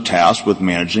 Prisons are tasked with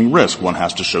managing risk. One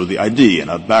has to show the ID and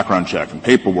a background check and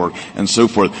paperwork and so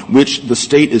forth, which the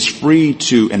state is free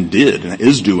to and did and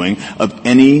is doing of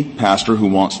any pastor who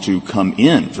wants to come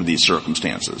in for these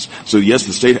circumstances. So yes,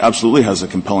 the state absolutely has a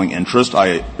compelling interest.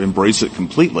 I embrace it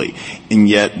completely. And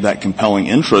yet that compelling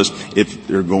interest, if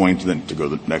they're going to then to go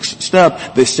the next step,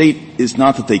 the state is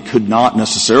not that they could not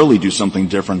necessarily do something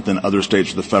different than other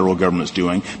states or the federal government is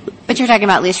doing. But you're talking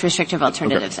about least restrictive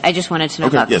alternatives. Okay. I just wanted to know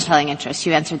about yes. compelling interest.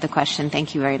 You answered the question.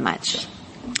 Thank you very much.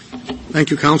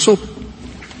 Thank you, counsel.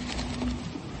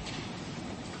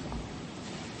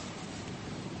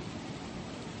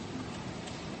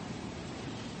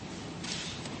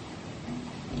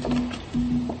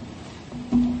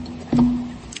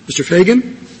 Mr. Fagan.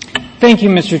 Thank you,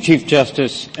 Mr. Chief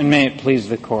Justice, and may it please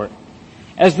the Court.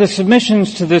 As the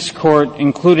submissions to this Court,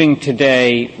 including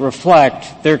today,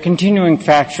 reflect, there are continuing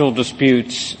factual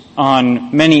disputes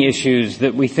on many issues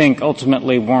that we think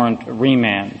ultimately warrant a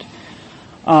remand.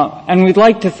 And we'd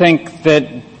like to think that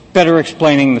better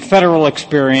explaining the federal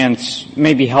experience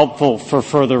may be helpful for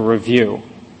further review.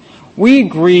 We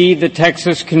agree that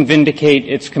Texas can vindicate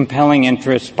its compelling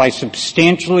interests by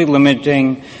substantially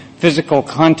limiting physical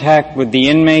contact with the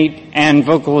inmate and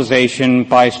vocalization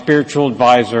by a spiritual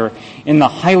advisor in the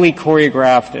highly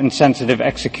choreographed and sensitive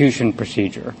execution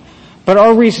procedure. But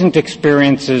our recent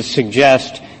experiences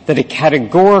suggest that a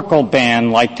categorical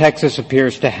ban like Texas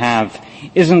appears to have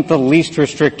isn't the least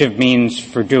restrictive means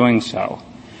for doing so.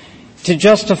 To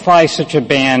justify such a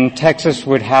ban, Texas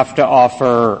would have to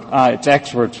offer, its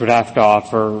experts would have to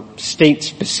offer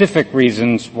state-specific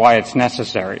reasons why it's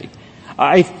necessary.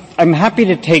 I'm happy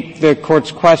to take the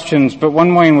Court's questions, but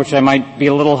one way in which I might be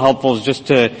a little helpful is just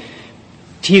to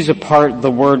tease apart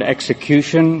the word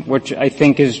execution, which I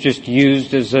think is just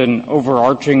used as an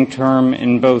overarching term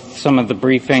in both some of the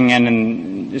briefing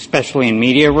and especially in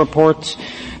media reports.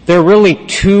 There are really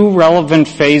two relevant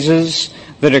phases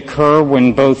that occur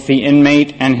when both the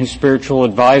inmate and his spiritual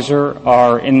advisor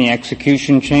are in the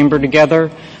execution chamber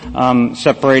together,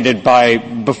 separated by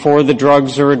before the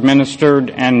drugs are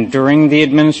administered and during the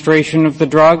administration of the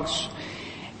drugs.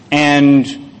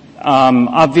 And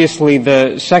obviously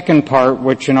the second part,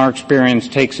 which in our experience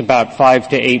takes about 5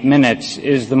 to 8 minutes,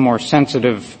 is the more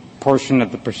sensitive portion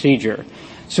of the procedure.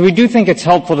 So we do think it's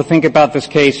helpful to think about this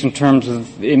case in terms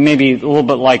of it may be a little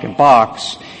bit like a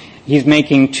box. He's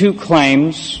making two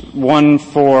claims, one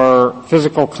for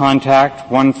physical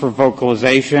contact, one for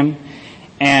vocalization,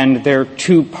 and there are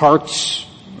two parts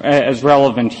as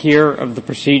relevant here of the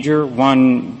procedure,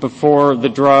 one before the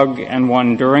drug and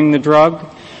one during the drug.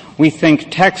 We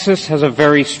think Texas has a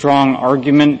very strong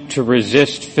argument to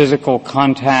resist physical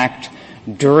contact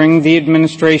during the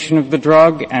administration of the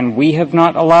drug, and we have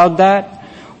not allowed that.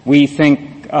 We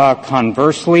think,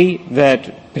 conversely,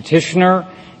 that petitioner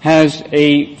has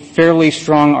a fairly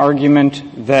strong argument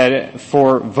that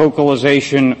for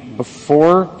vocalization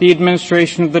before the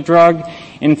administration of the drug.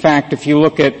 In fact, if you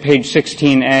look at page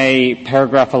 16A,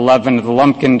 paragraph 11 of the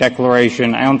Lumpkin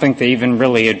Declaration, I don't think they even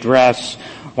really address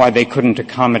why they couldn't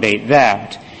accommodate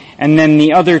that. And then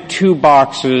the other two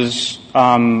boxes,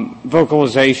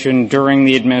 vocalization during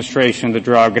the administration of the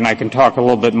drug, and I can talk a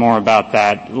little bit more about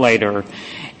that later,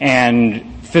 and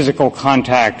physical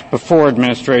contact before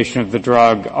administration of the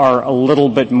drug are a little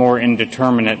bit more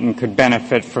indeterminate and could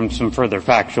benefit from some further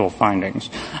factual findings.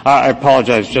 I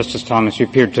apologize, Justice Thomas, you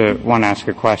appeared to want to ask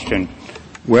a question.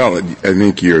 Well, I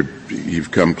think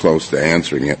you've come close to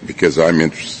answering it because I'm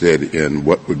interested in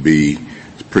what would be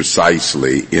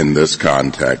precisely in this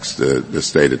context, the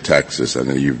state of Texas, I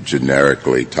know you've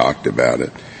generically talked about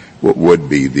it, what would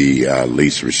be the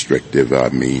least restrictive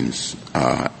means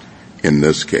in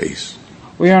this case?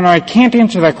 Well, Your Honor, I can't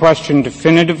answer that question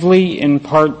definitively, in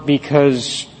part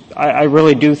because I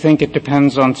really do think it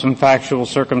depends on some factual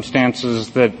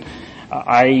circumstances that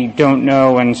I don't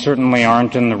know and certainly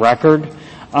aren't in the record.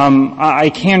 I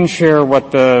can share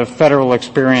what the federal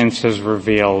experience has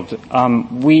revealed.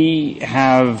 We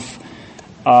have,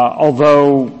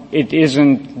 although it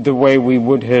isn't the way we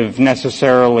would have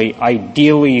necessarily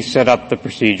ideally set up the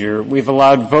procedure, we've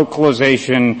allowed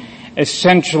vocalization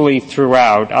essentially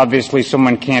throughout. Obviously,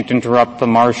 someone can't interrupt the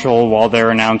marshal while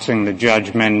they're announcing the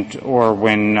judgment or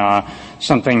when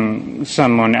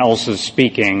someone else is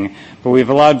speaking. But we've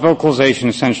allowed vocalization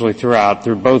essentially throughout,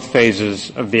 through both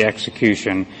phases of the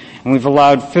execution. And we've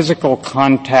allowed physical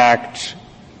contact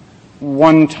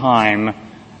one time,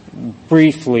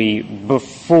 briefly,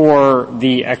 before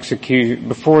the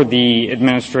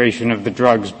administration of the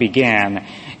drugs began.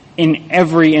 In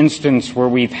every instance where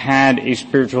we've had a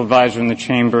spiritual advisor in the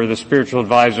chamber, the spiritual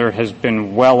advisor has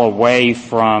been well away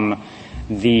from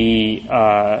the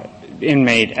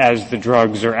inmate as the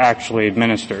drugs are actually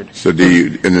administered. So and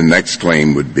the next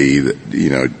claim would be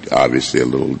that, obviously a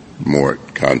little more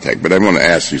contact, but I want to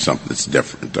ask you something that's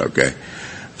different, okay?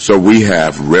 So we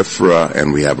have RFRA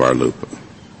and we have ARLUPA.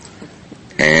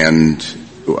 And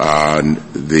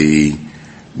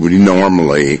we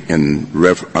normally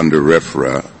under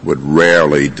RFRA would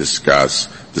rarely discuss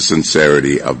the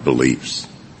sincerity of beliefs.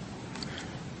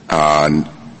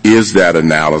 Is that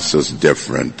analysis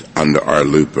different under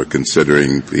ARLUPA,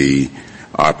 considering the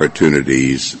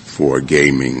opportunities for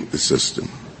gaming the system?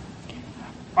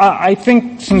 I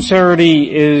think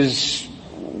sincerity is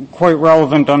quite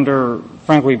relevant under,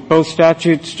 frankly, both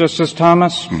statutes, Justice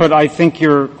Thomas, but I think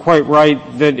you're quite right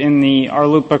that in the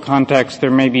ARLUPA context there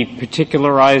may be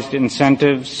particularized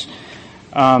incentives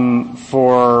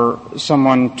for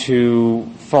someone to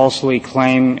falsely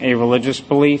claim a religious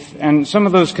belief, and some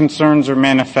of those concerns are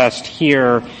manifest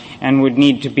here and would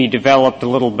need to be developed a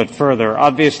little bit further.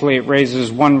 Obviously, it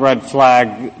raises one red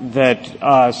flag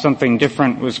that something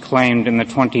different was claimed in the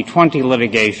 2020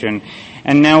 litigation,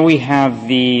 and now we have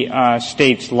the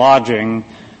state's lodging,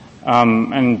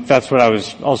 and that's what I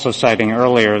was also citing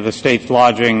earlier, the state's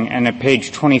lodging, and at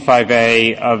page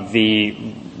 25A of the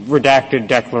redacted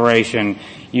declaration,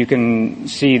 you can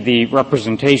see the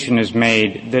representation is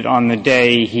made that on the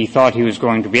day he thought he was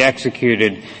going to be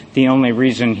executed, the only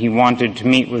reason he wanted to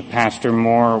meet with Pastor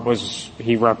Moore was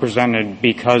he represented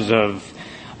because of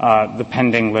the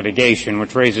pending litigation,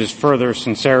 which raises further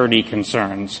sincerity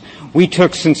concerns. We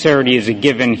took sincerity as a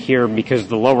given here because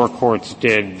the lower courts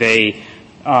did. They,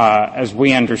 as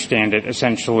we understand it,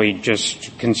 essentially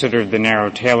just considered the narrow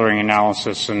tailoring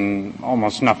analysis and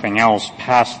almost nothing else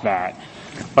past that.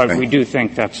 But we do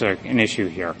think that's an issue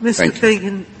here. Mr.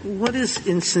 Fagan, what is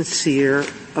insincere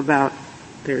about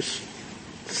there's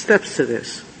steps to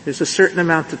this? There's a certain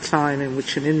amount of time in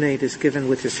which an inmate is given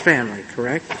with his family,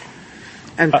 correct?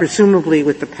 And presumably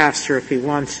with the pastor if he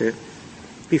wants it,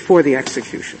 before the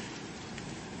execution.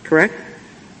 Correct?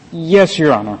 Yes,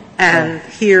 Your Honor. And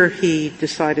here he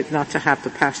decided not to have the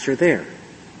pastor there.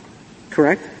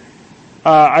 Correct?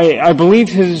 I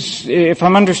believe if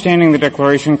I'm understanding the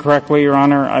declaration correctly, Your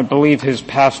Honor, I believe his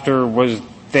pastor was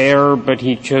there, but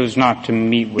he chose not to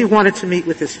meet with him. He wanted to meet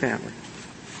with his family.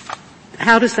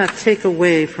 How does that take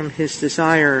away from his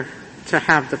desire to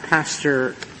have the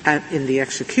pastor in the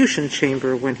execution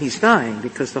chamber when he's dying?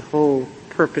 Because the whole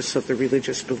purpose of the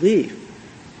religious belief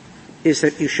is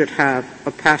that you should have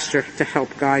a pastor to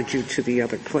help guide you to the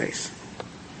other place.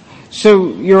 So,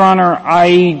 Your Honor,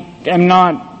 I am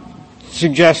not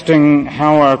suggesting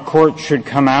how a court should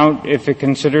come out if it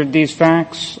considered these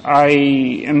facts. I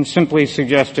am simply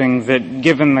suggesting that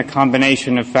given the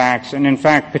combination of facts, and in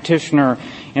fact petitioner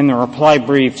in the reply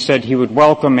brief said he would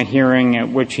welcome a hearing at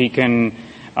which he can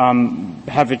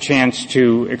have a chance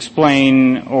to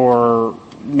explain or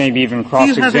maybe even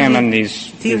cross-examine these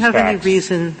facts. Do you have any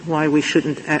reason why we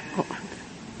shouldn't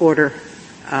enter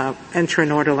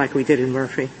an order like we did in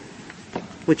Murphy,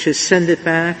 which is send it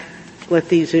back, let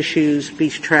these issues be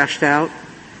trashed out,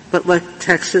 but let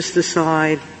Texas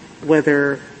decide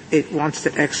whether it wants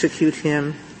to execute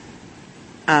him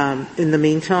in the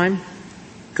meantime?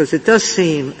 Because it does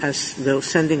seem as though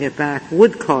sending it back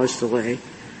would cause delay,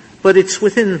 but it's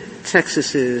within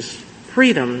Texas's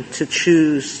freedom to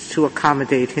choose to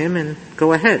accommodate him and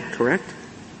go ahead, correct?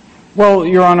 Well,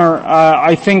 Your Honor,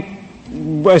 I think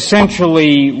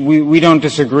essentially, we don't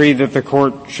disagree that the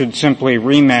court should simply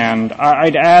remand.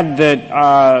 I'd add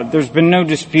that there's been no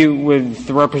dispute with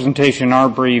the representation in our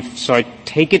brief, so I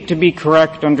take it to be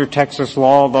correct under Texas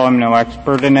law, although I'm no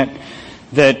expert in it,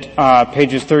 that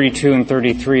pages 32 and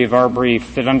 33 of our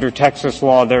brief, that under Texas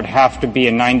law there'd have to be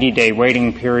a 90-day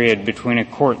waiting period between a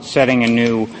court setting a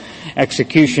new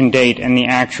execution date and the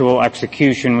actual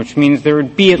execution, which means there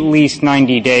would be at least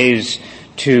 90 days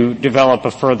to develop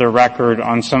a further record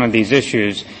on some of these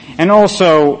issues. And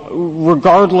also,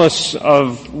 regardless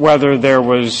of whether there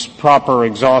was proper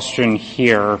exhaustion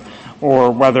here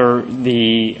or whether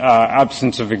the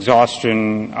absence of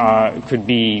exhaustion could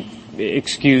be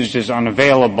excused as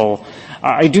unavailable,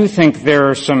 I do think there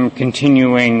are some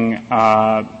continuing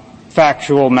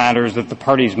factual matters that the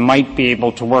parties might be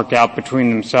able to work out between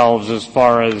themselves as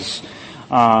far as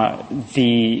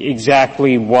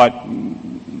exactly what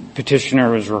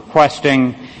petitioner is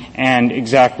requesting and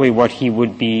exactly what he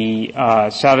would be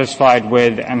satisfied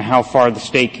with and how far the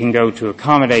state can go to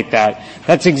accommodate that.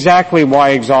 That's exactly why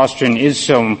exhaustion is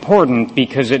so important,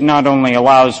 because it not only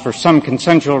allows for some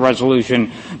consensual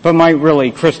resolution, but might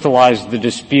really crystallize the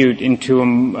dispute into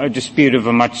a dispute of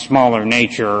a much smaller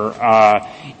nature.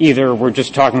 Either we're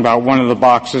just talking about one of the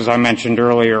boxes I mentioned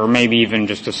earlier, or maybe even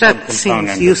just a subcomponent of one.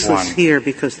 That seems useless here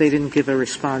because they didn't give a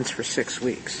response for 6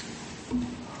 weeks.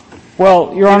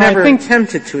 Well, Your Honor, I think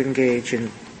attempted to engage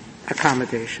in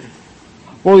accommodation.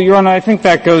 Well, Your Honor, I think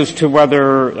that goes to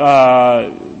whether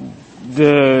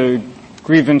the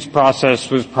grievance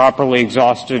process was properly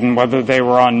exhausted and whether they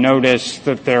were on notice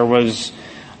that there was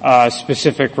a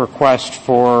specific request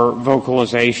for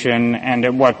vocalization and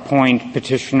at what point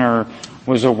petitioner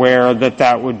was aware that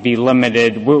that would be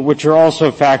limited, which are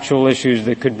also factual issues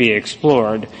that could be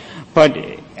explored.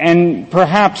 And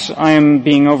perhaps I am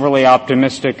being overly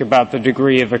optimistic about the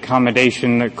degree of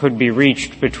accommodation that could be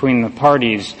reached between the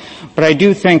parties. But I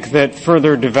do think that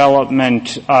further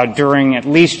development during at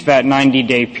least that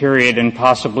 90-day period and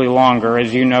possibly longer,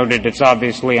 as you noted, it's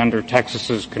obviously under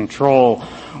Texas's control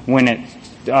when it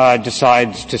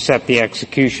decides to set the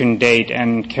execution date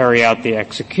and carry out the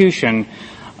execution.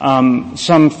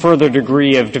 Some further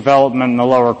degree of development in the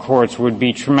lower courts would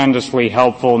be tremendously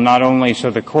helpful, not only so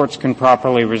the courts can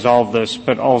properly resolve this,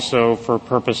 but also for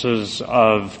purposes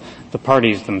of the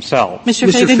parties themselves.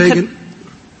 Mr. Fagan?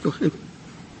 Go ahead.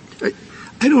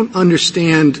 I don't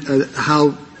understand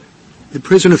how the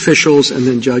prison officials and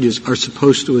then judges are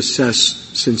supposed to assess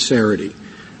sincerity.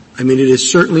 I mean, it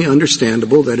is certainly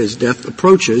understandable that as death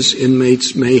approaches,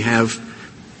 inmates may have,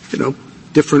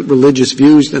 different religious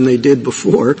views than they did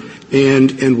before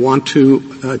and want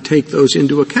to take those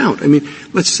into account. I mean,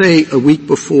 let's say a week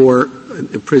before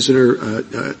the prisoner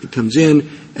comes in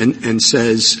and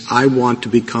says, I want to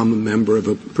become a member of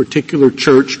a particular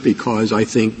church because I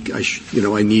think I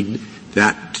need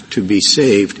that to be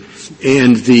saved.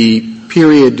 And the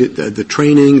period, the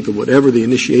training, the whatever, the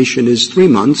initiation is 3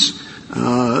 months,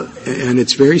 and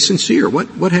it's very sincere.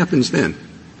 What happens then?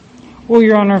 Well,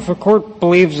 Your Honor, if a court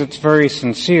believes it's very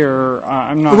sincere,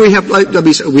 I'm not... We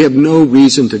have no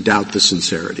reason to doubt the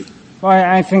sincerity. Well,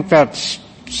 I think that's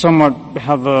somewhat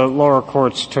how the lower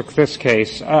courts took this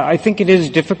case. I think it is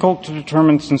difficult to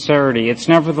determine sincerity. It's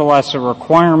nevertheless a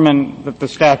requirement that the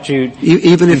statute...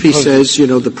 Even if he says,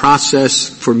 the process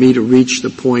for me to reach the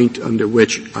point under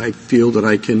which I feel that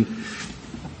I can,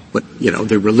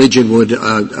 the religion would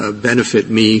benefit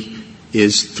me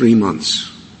is 3 months.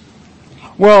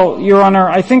 Well, Your Honor,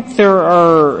 I think there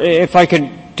are, if I could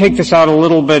take this out a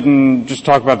little bit and just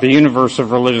talk about the universe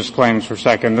of religious claims for a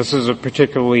second, this is a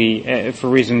particularly, for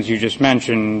reasons you just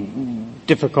mentioned,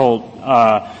 difficult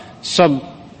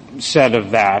subset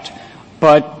of that.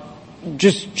 But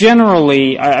just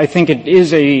generally, I think it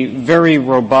is a very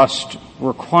robust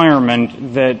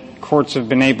requirement that courts have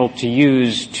been able to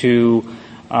use to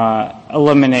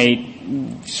eliminate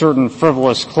certain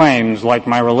frivolous claims, like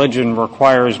my religion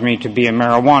requires me to be a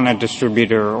marijuana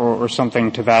distributor or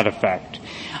something to that effect.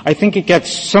 I think it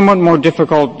gets somewhat more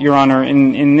difficult, Your Honor,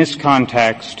 in this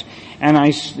context, and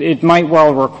it might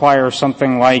well require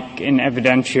something like an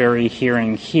evidentiary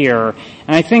hearing here.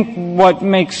 And I think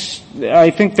I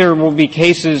think there will be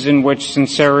cases in which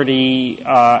sincerity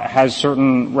has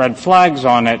certain red flags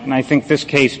on it, and I think this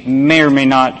case may or may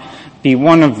not be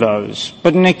one of those.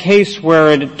 But in a case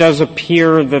where it does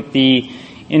appear that the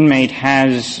inmate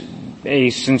has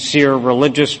a sincere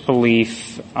religious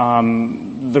belief,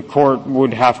 the court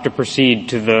would have to proceed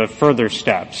to the further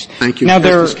steps. Thank you.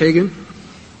 Justice Kagan?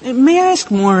 May I ask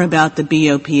more about the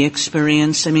BOP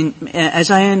experience? I mean,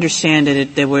 as I understand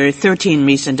it, there were 13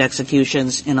 recent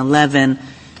executions in 11.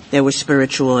 there were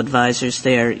spiritual advisors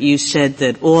there. You said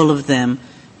that all of them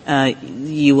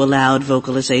you allowed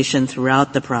vocalization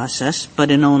throughout the process,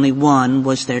 but in only one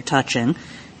was there touching,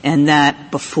 and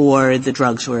that before the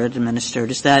drugs were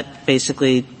administered. Is that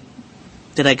basically,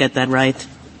 did I get that right?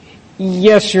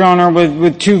 Yes, Your Honor,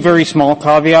 with two very small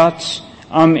caveats.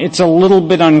 It's a little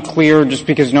bit unclear just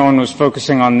because no one was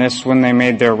focusing on this when they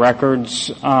made their records.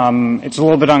 It's a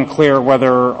little bit unclear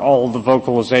whether all the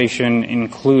vocalization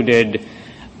included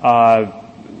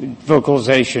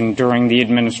vocalization during the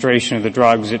administration of the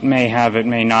drugs. It may have, it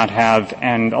may not have,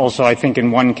 and also I think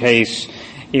in one case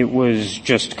it was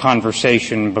just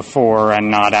conversation before and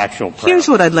not actual prayer. Here's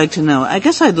what I'd like to know. I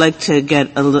guess I'd like to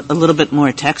get a little bit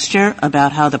more texture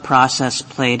about how the process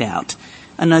played out.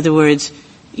 In other words,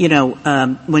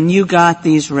 when you got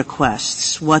these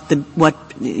requests, what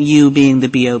you being the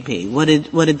BOP,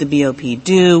 what did the BOP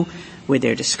do? Were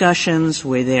there discussions?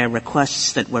 Were there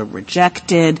requests that were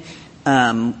rejected?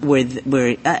 How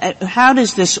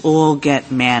does this all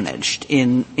get managed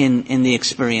in the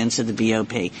experience of the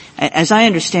BOP? As I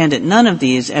understand it, none of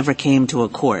these ever came to a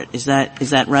court. Is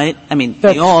that right? I mean,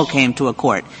 they all came to a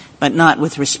court, but not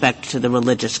with respect to the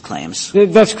religious claims.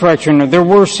 That's correct, Your Honor. There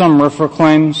were some RFRA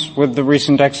claims with the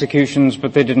recent executions,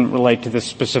 but they didn't relate to this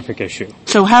specific issue.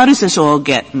 So how does this all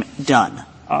get done?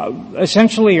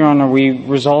 Essentially, Your Honor, we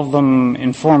resolve them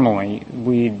informally.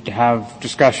 We'd have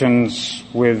discussions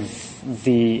with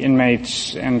the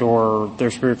inmates and or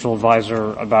their spiritual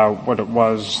advisor about what it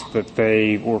was that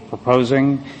they were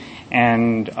proposing,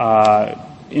 and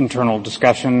internal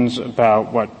discussions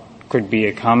about what could be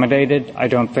accommodated. I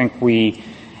don't think we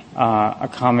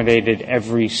accommodated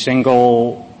every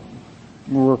single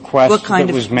request that was made. What kind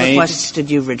of requests did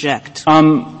you reject?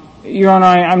 Your Honor,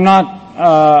 I'm not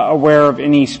aware of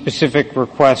any specific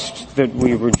request that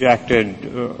we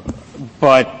rejected,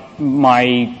 but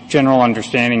my general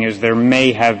understanding is there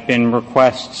may have been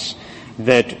requests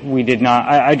that we did not.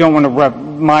 I don't want to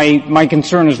my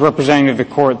concern is representing to the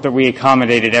court that we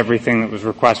accommodated everything that was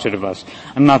requested of us.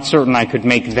 I'm not certain I could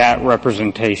make that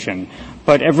representation,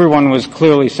 but everyone was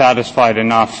clearly satisfied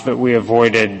enough that we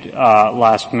avoided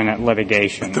last-minute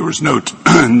litigation. But there was no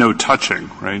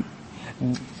touching, right?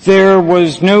 There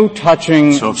was no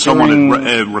touching. So if someone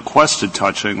had requested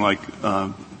touching,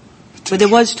 but there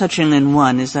was touching in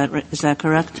one. Is that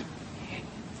correct?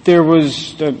 There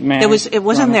was.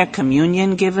 Wasn't there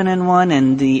communion given in one,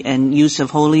 and use of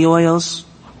holy oils?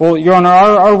 Well, Your Honor,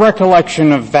 our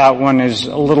recollection of that one is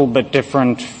a little bit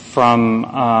different from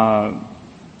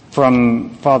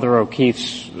Father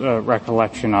O'Keefe's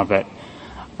recollection of it,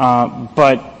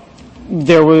 but.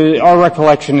 Our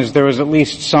recollection is there was at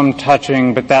least some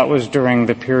touching, but that was during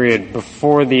the period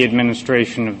before the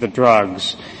administration of the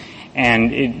drugs.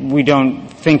 And we don't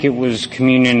think it was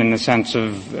communion in the sense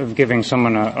of giving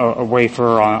someone a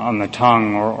wafer on the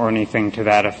tongue or anything to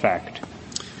that effect.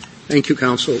 Thank you,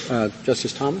 counsel.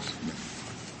 Justice Thomas?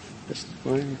 Justice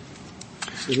Breyer?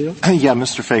 Yeah,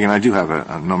 Mr. Fagan, I do have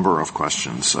a number of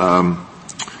questions.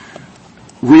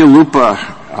 Rea Lupa,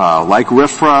 like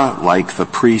RFRA, like the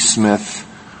pre-Smith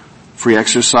free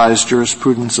exercise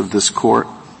jurisprudence of this court,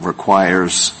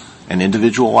 requires an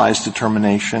individualized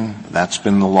determination. That's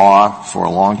been the law for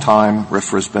a long time.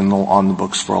 RFRA's been on the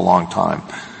books for a long time.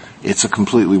 It's a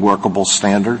completely workable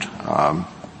standard.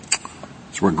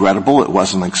 It's regrettable it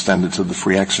wasn't extended to the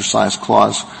free exercise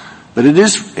clause, but it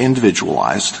is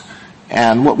individualized.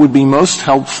 And what would be most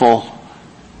helpful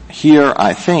here,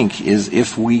 I think, is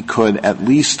if we could at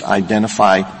least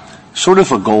identify sort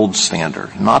of a gold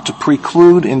standard, not to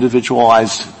preclude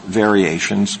individualized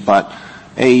variations, but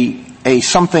a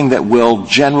something that will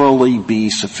generally be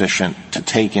sufficient to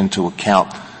take into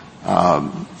account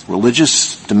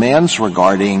religious demands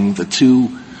regarding the two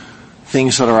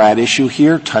things that are at issue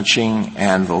here, touching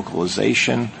and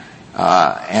vocalization,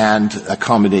 and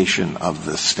accommodation of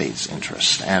the state's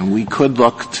interest. And we could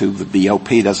look to the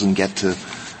BOP doesn't get to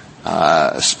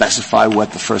specify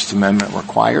what the First Amendment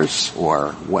requires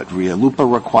or what Rea Lupa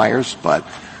requires, but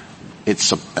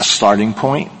it's a starting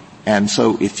point. And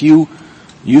so if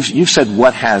you've said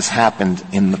what has happened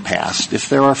in the past. If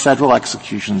there are federal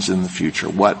executions in the future,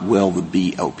 what will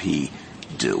the BOP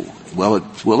do?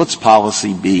 Will its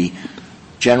policy be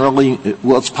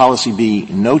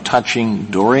no touching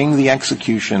during the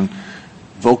execution,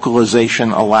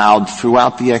 vocalization allowed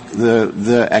throughout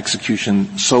the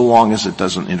execution, so long as it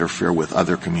doesn't interfere with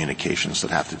other communications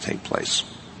that have to take place?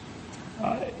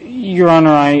 Your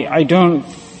Honor, I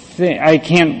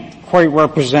can't quite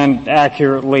represent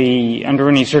accurately under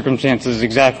any circumstances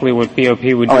exactly what BOP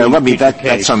would do. All right,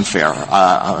 that's unfair,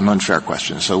 an unfair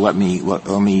question. So let me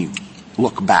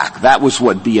look back. That was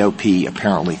what BOP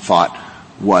apparently thought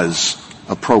was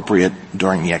appropriate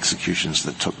during the executions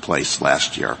that took place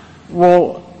last year.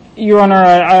 Well, Your Honor,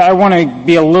 I want to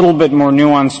be a little bit more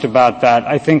nuanced about that.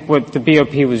 I think what the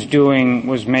BOP was doing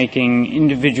was making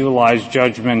individualized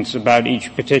judgments about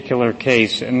each particular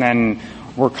case, and then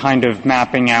we're kind of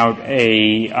mapping out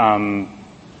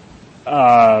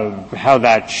how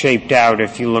that shaped out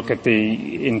if you look at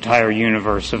the entire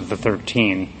universe of the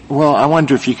 13. Well, I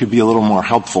wonder if you could be a little more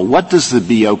helpful. What does the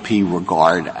BOP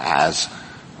regard as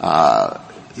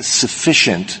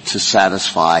sufficient to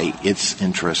satisfy its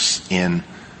interests in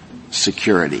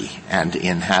security and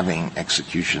in having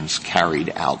executions carried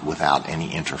out without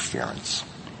any interference?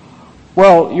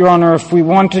 Well, Your Honor, if we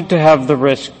wanted to have the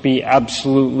risk be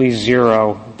absolutely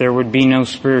zero, there would be no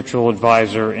spiritual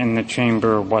advisor in the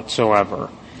chamber whatsoever.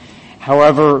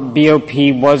 However, BOP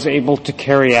was able to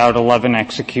carry out 11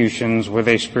 executions with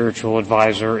a spiritual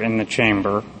advisor in the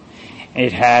chamber.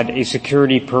 It had a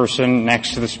security person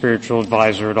next to the spiritual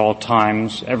advisor at all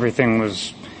times. Everything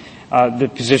was the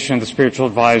position of the spiritual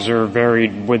advisor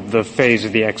varied with the phase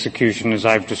of the execution, as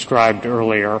I've described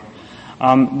earlier.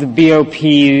 The BOP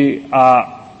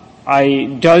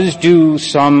does do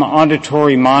some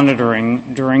auditory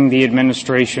monitoring during the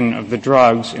administration of the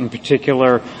drugs, in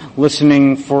particular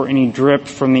listening for any drip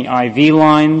from the IV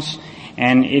lines,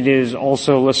 and it is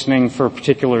also listening for a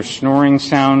particular snoring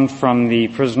sound from the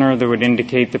prisoner that would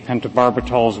indicate the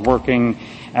pentobarbital is working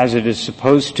as it is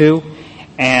supposed to.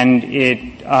 And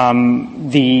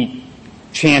the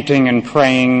chanting and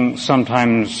praying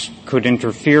sometimes could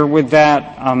interfere with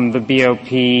that. The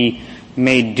BOP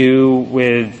made do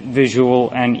with visual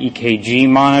and EKG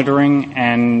monitoring,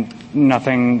 and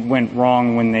nothing went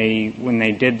wrong when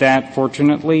they did that,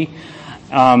 fortunately.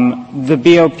 The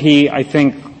BOP, I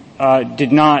think,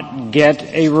 did not get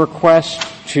a request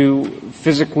to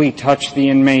physically touch the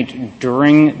inmate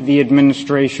during the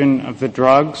administration of the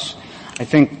drugs. I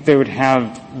think they would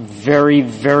have very,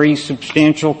 very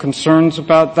substantial concerns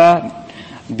about that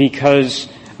because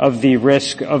of the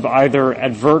risk of either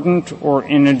advertent or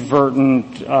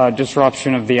inadvertent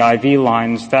disruption of the IV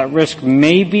lines. That risk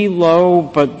may be low,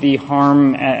 but the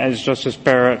harm, as Justice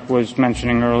Barrett was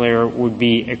mentioning earlier, would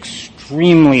be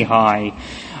extremely high.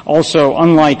 Also,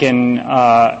 unlike an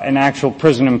actual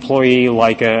prison employee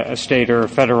like a state or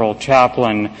federal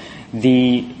chaplain,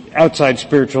 the outside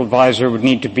spiritual advisor would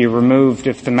need to be removed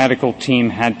if the medical team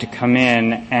had to come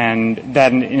in, and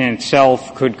that in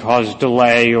itself could cause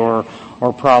delay or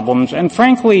problems. And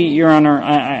frankly, Your Honor,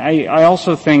 I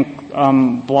also think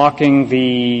blocking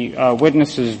the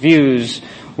witnesses' views,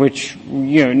 which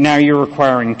now you're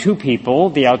requiring two people,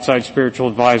 the outside spiritual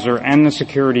advisor and the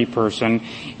security person,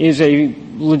 is a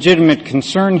legitimate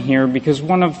concern here because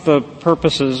one of the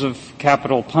purposes of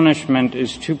capital punishment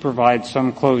is to provide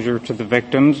some closure to the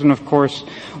victims, and of course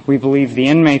we believe the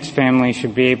inmate's family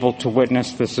should be able to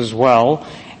witness this as well,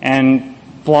 and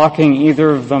blocking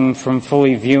either of them from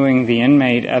fully viewing the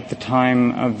inmate at the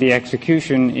time of the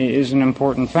execution is an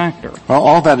important factor. Well,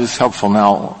 all that is helpful.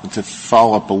 Now, to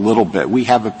follow up a little bit, we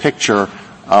have a picture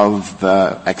of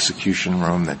the execution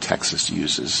room that Texas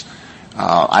uses.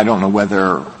 I don't know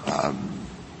whether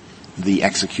the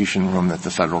execution room that the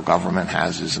federal government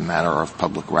has is a matter of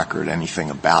public record,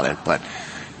 anything about it, but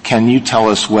can you tell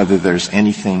us whether there's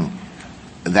anything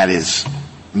that is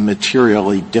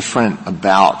materially different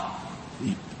about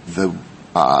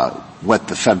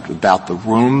about the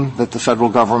room that the federal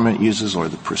government uses or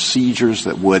the procedures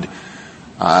that would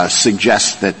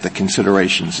suggest that the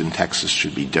considerations in Texas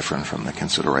should be different from the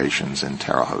considerations in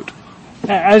Terre Haute?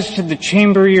 As to the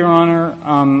chamber, Your Honor,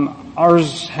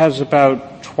 ours has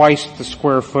about twice the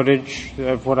square footage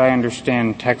of what I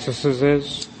understand Texas's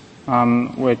is,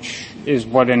 which is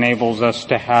what enables us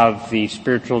to have the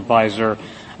spiritual advisor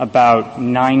about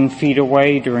 9 feet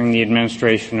away during the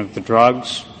administration of the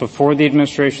drugs. Before the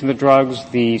administration of the drugs,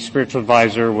 the spiritual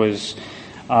advisor was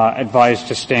advised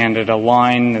to stand at a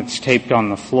line that's taped on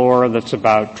the floor that's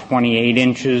about 28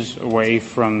 inches away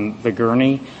from the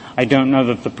gurney. I don't know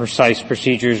that the precise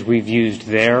procedures we've used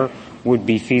there would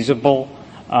be feasible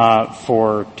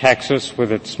for Texas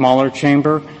with its smaller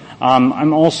chamber.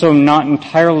 I'm also not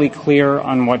entirely clear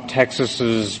on what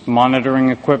Texas's monitoring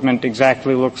equipment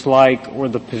exactly looks like or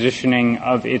the positioning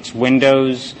of its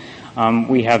windows.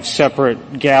 We have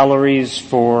separate galleries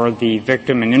for the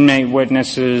victim and inmate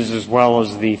witnesses as well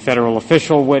as the federal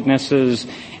official witnesses,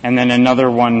 and then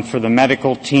another one for the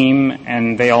medical team,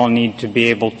 and they all need to be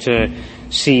able to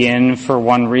see in for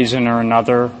one reason or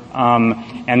another.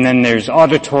 And then there's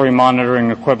auditory monitoring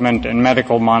equipment and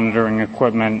medical monitoring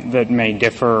equipment that may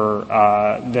differ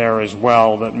there as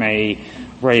well, that may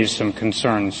raised some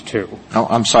concerns too. Oh,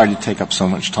 I'm sorry to take up so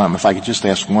much time. If I could just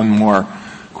ask one more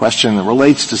question that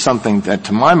relates to something that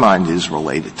to my mind is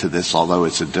related to this, although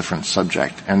it's a different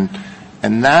subject. And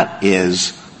that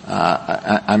is,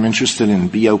 I'm interested in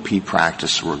BOP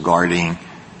practice regarding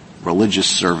religious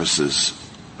services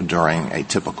during a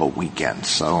typical weekend.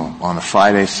 So on a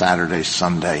Friday, Saturday,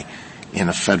 Sunday in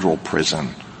a federal prison,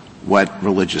 what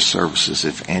religious services,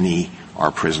 if any,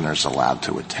 are prisoners allowed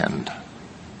to attend?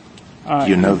 Do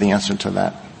you know the answer to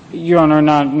that? Your Honor,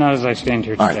 not as I stand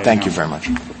here today. All right, thank you very much.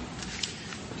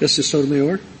 Justice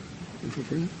Sotomayor?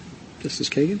 Justice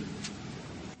Kagan?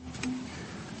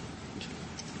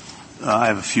 I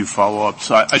have a few follow-ups.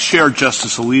 I share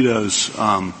Justice Alito's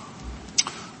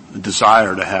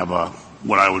desire to have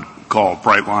what I would call a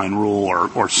bright line rule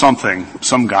or something,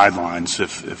 some guidelines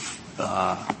if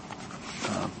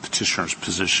petitioner's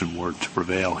position were to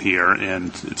prevail here. And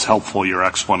it's helpful, your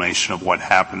explanation of what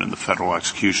happened in the federal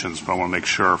executions, but I want to make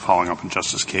sure, following up on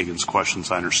Justice Kagan's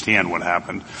questions, I understand what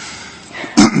happened.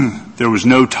 There was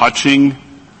no touching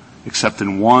except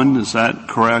in one, is that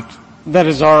correct? That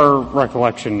is our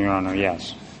recollection, Your Honor,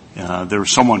 yes. There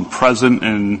was someone present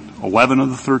in 11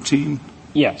 of the 13?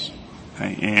 Yes.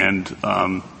 Okay, and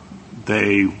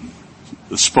they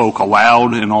spoke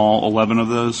aloud in all 11 of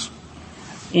those?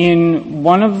 In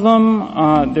one of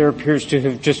them, there appears to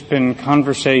have just been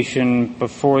conversation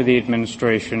before the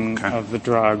administration of the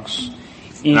drugs.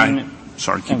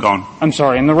 Sorry, keep going. I'm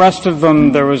sorry. In the rest of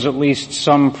them, there was at least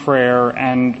some prayer,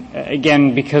 and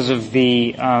again, because of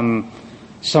the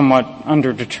somewhat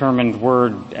underdetermined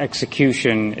word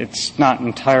execution, it's not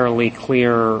entirely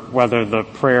clear whether the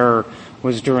prayer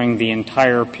was during the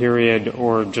entire period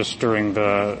or just during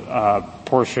the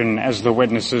portion as the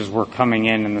witnesses were coming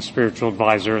in and the spiritual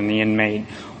advisor and the inmate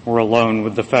were alone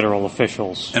with the federal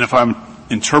officials. And if I'm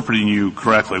interpreting you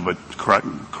correctly, but correct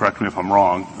me if I'm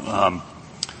wrong,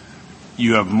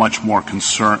 you have much more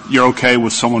concern. You're okay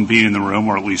with someone being in the room,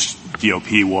 or at least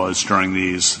DOP was during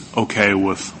these, okay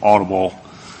with audible.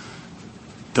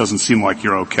 Doesn't seem like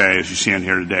you're okay, as you stand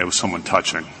here today, with someone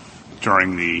touching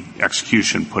during the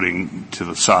execution, putting to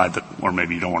the side, or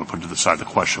maybe you don't want to put to the side the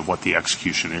question of what the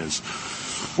execution is.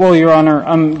 Well, Your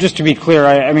Honor, just to be clear,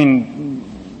 I mean,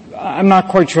 I'm not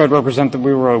quite sure I'd represent that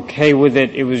we were okay with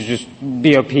it. It was just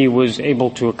BOP was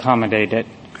able to accommodate it.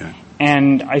 Okay.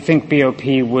 And I think BOP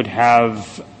would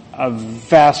have a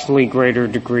vastly greater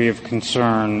degree of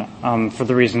concern for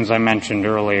the reasons I mentioned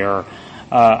earlier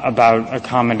about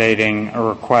accommodating a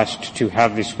request to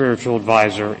have the spiritual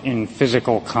advisor in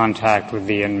physical contact with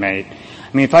the inmate.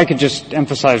 I mean, if I could just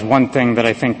emphasize one thing that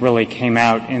I think really came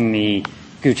out in the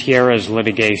Gutierrez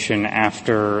litigation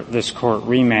after this court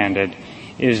remanded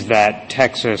is that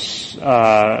Texas,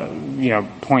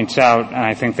 points out, and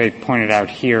I think they pointed out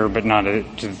here, but not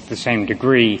to the same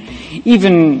degree,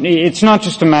 even, it's not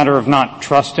just a matter of not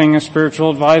trusting a spiritual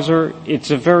advisor.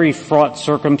 It's a very fraught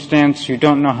circumstance. You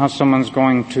don't know how someone's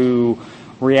going to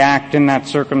react in that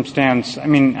circumstance. I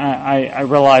mean, I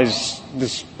realize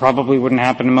this probably wouldn't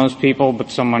happen to most people,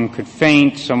 but someone could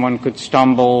faint, someone could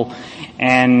stumble,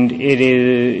 and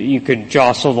you could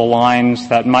jostle the lines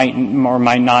that might or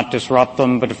might not disrupt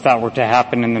them, but if that were to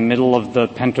happen in the middle of the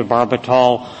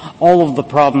pentobarbital, all of the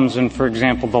problems in, for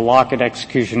example, the Lockett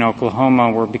execution in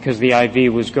Oklahoma were because the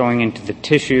IV was going into the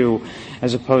tissue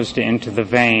as opposed to into the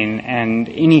vein, and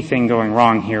anything going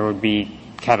wrong here would be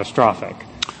catastrophic.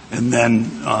 And then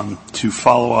to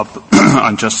follow up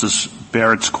on Justice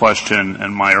Barrett's question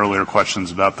and my earlier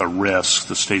questions about the risk,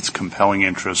 the state's compelling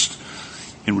interest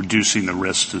in reducing the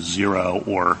risk to zero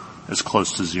or as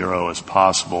close to zero as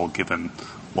possible, given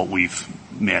what we've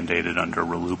mandated under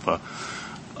RLUIPA.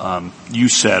 You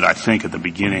said, I think at the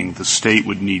beginning, the state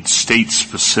would need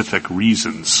state-specific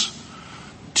reasons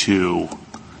to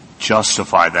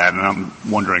justify that, and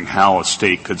I'm wondering how a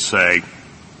state could say,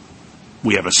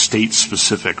 we have a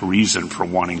state-specific reason for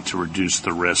wanting to reduce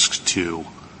the risk to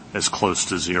as close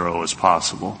to zero as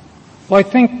possible. Well, I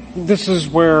think this is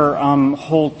where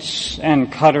Holt's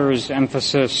and Cutter's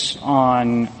emphasis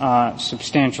on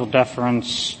substantial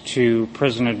deference to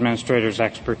prison administrators'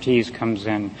 expertise comes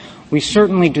in. We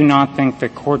certainly do not think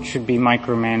that courts should be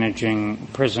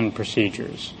micromanaging prison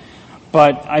procedures.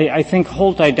 But I think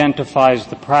Holt identifies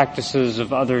the practices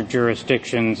of other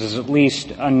jurisdictions as at least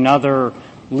another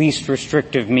least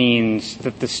restrictive means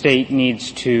that the state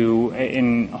needs to,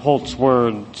 in Holt's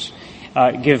words,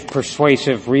 give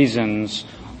persuasive reasons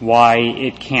why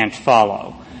it can't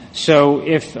follow. So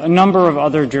if a number of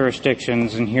other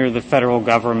jurisdictions, and here the federal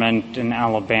government in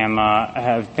Alabama,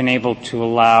 have been able to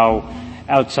allow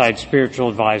outside spiritual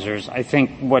advisors. I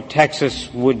think what Texas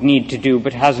would need to do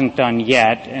but hasn't done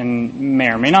yet and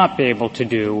may or may not be able to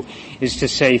do is to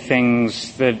say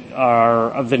things that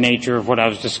are of the nature of what I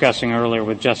was discussing earlier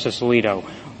with Justice Alito.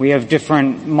 We have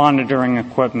different monitoring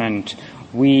equipment.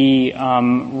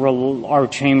 Our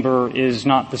chamber is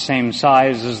not the same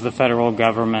size as the federal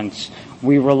government's.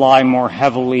 We rely more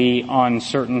heavily on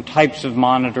certain types of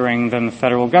monitoring than the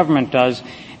federal government does.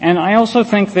 And I also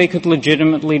think they could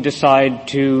legitimately decide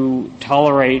to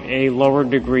tolerate a lower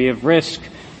degree of risk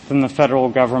than the federal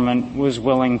government was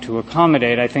willing to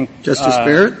accommodate. I think Justice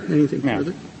Barrett, anything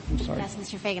further? I'm sorry. Yes,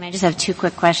 Mr. Fagan, I just have two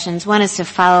quick questions. One is to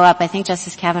follow up. I think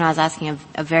Justice Kavanaugh is asking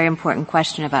a very important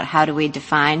question about how do we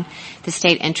define the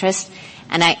state interest.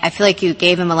 And I feel like you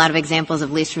gave him a lot of examples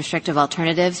of least restrictive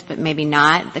alternatives, but maybe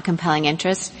not the compelling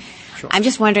interest. Sure. I'm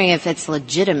just wondering if it's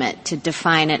legitimate to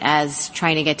define it as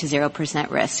trying to get to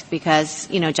 0% risk because,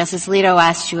 Justice Alito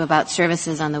asked you about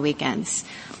services on the weekends.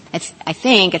 I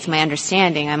think it's my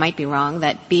understanding, I might be wrong,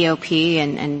 that BOP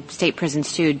and state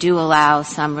prisons too do allow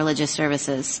some religious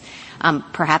services,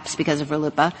 perhaps because of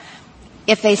RLUIPA.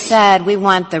 If they said we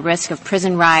want the risk of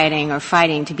prison rioting or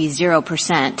fighting to be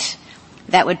 0%,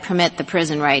 that would permit the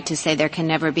prison right to say there can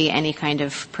never be any kind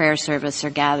of prayer service or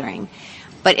gathering.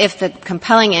 But if the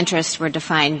compelling interests were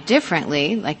defined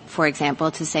differently, like, for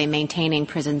example, to say maintaining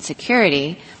prison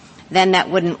security, then that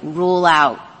wouldn't rule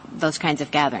out those kinds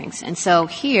of gatherings. And so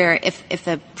here, if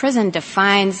the prison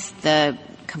defines the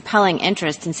compelling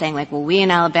interest in saying, like, well, we in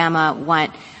Alabama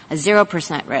want a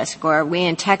 0% risk, or we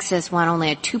in Texas want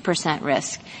only a 2%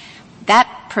 risk,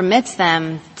 that permits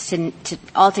them to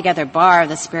altogether bar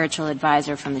the spiritual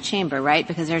advisor from the chamber, right?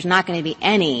 Because there's not going to be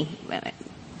any,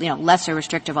 lesser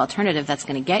restrictive alternative that's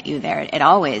going to get you there.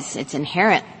 It's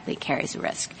inherently carries a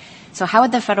risk. So how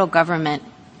would the federal government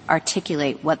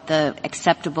articulate what the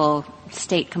acceptable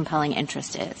state compelling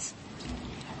interest is?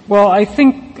 Well, I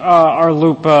think our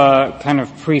LUPA kind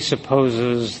of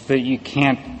presupposes that you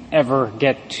can't ever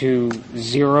get to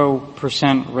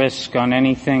 0% risk on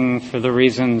anything for the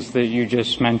reasons that you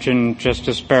just mentioned,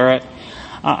 Justice Barrett.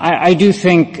 I do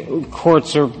think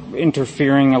courts are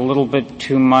interfering a little bit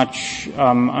too much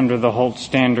under the Holt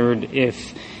standard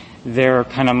if they're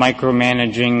kind of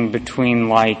micromanaging between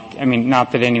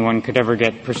not that anyone could ever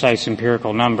get precise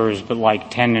empirical numbers, but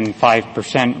like 10 and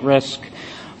 5% risk.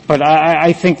 But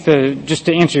I think just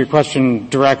to answer your question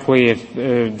directly, if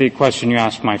the question you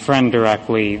asked my friend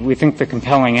directly, we think the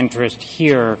compelling interest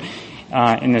here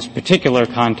in this particular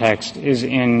context is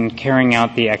in carrying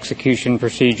out the execution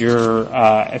procedure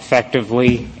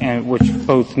effectively, which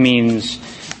both means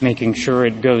making sure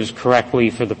it goes correctly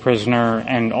for the prisoner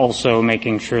and also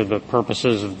making sure the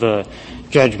purposes of the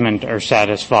judgment are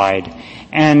satisfied.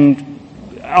 And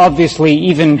obviously,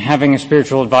 even having a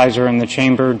spiritual advisor in the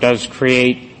chamber does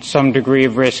create some degree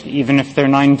of risk, even if they're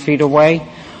 9 feet away.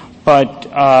 But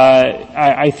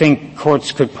I think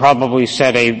courts could probably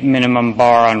set a minimum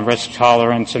bar on risk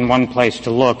tolerance, and one place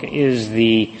to look is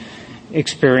the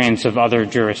experience of other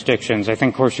jurisdictions. I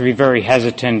think courts should be very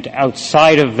hesitant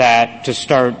outside of that to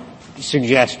start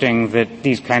suggesting that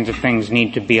these kinds of things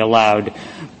need to be allowed.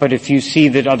 But if you see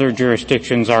that other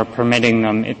jurisdictions are permitting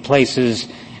them, it places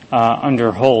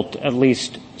under Holt at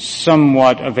least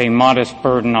somewhat of a modest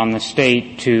burden on the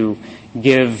state to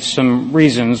give some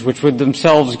reasons, which would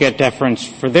themselves get deference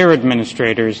for their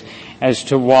administrators, as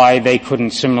to why they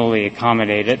couldn't similarly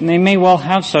accommodate it. And they may well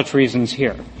have such reasons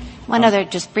here. One other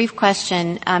just brief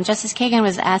question. Justice Kagan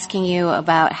was asking you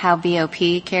about how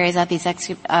BOP carries out these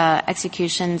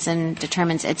executions and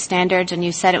determines its standards, and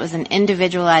you said it was an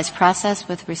individualized process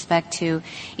with respect to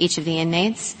each of the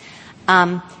inmates.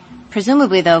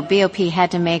 Presumably, though, BOP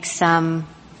had to make some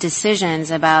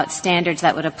decisions about standards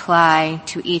that would apply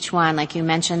to each one. Like you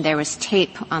mentioned, there was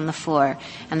tape on the floor,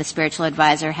 and the spiritual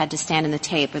advisor had to stand in the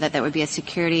tape, or that there would be a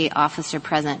security officer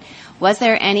present. Was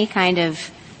there any kind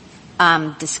of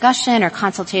discussion or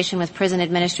consultation with prison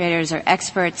administrators or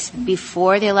experts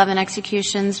before the 11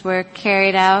 executions were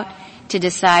carried out to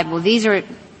decide, well, these are,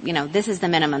 this is the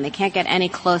minimum. They can't get any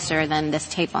closer than this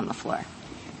tape on the floor?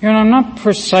 I'm not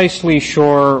precisely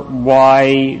sure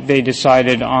why they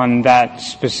decided on that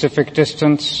specific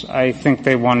distance. I think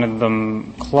they wanted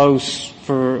them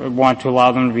want to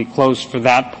allow them to be close for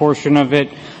that portion of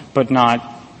it, but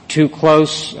not too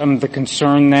close. The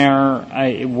concern there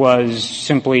was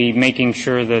simply making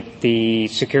sure that the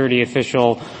security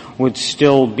official would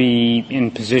still be in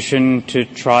position to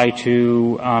try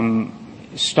to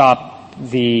stop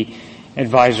the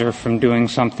advisor from doing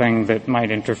something that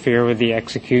might interfere with the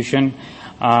execution.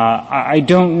 I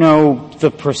don't know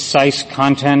the precise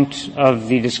content of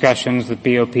the discussions that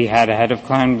BOP had ahead of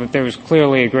Klein, but there was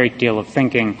clearly a great deal of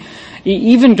thinking.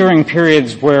 Even during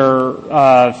periods where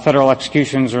federal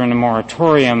executions are in a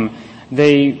moratorium,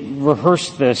 they rehearse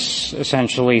this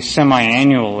essentially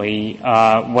semi-annually,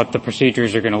 what the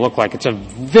procedures are going to look like. It's a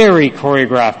very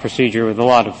choreographed procedure with a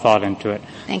lot of thought into it.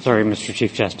 Sorry, Mr.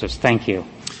 Chief Justice. Thank you.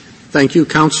 Thank you,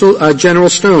 counsel. General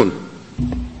Stone.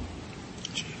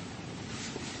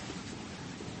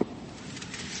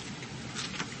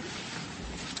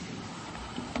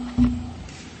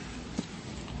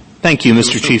 Thank you,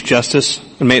 Mr. Chief Justice,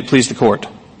 and may it please the Court.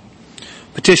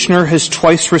 Petitioner has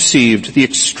twice received the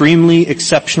extremely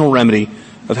exceptional remedy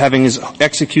of having his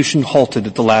execution halted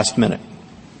at the last minute.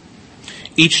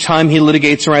 Each time he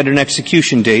litigates around an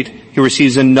execution date, he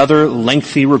receives another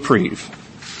lengthy reprieve.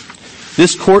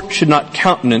 This Court should not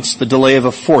countenance the delay of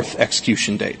a fourth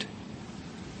execution date.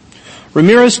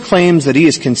 Ramirez claims that he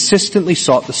has consistently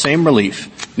sought the same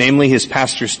relief, namely his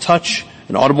pastor's touch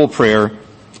and audible prayer,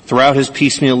 throughout his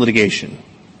piecemeal litigation.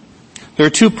 There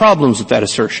are two problems with that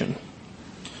assertion.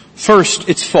 First,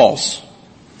 it's false.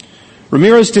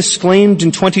 Ramirez disclaimed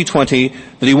in 2020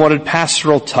 that he wanted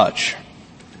pastoral touch.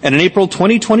 And in April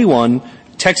 2021,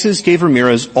 Texas gave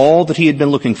Ramirez all that he had been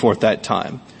looking for at that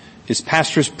time, his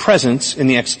pastor's presence in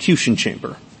the execution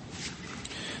chamber.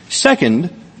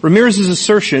 Second, Ramirez's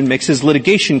assertion makes his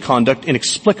litigation conduct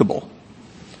inexplicable.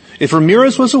 If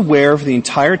Ramirez was aware for the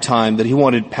entire time that he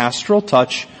wanted pastoral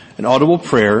touch and audible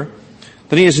prayer,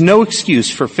 then he has no excuse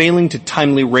for failing to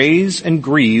timely raise and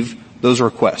grieve those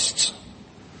requests.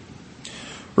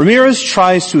 Ramirez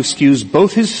tries to excuse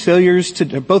both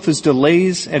his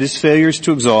delays and his failures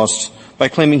to exhaust by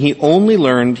claiming he only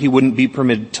learned he wouldn't be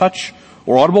permitted touch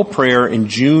or audible prayer in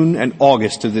June and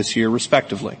August of this year,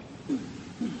 respectively.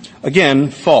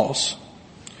 Again, false.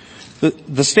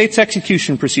 The state's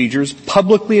execution procedures,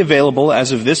 publicly available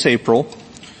as of this April,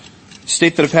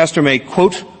 state that a pastor may,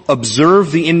 quote,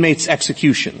 observe the inmate's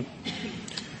execution.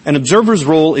 An observer's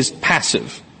role is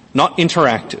passive, not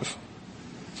interactive.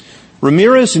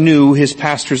 Ramirez knew his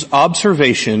pastor's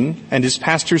observation and his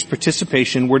pastor's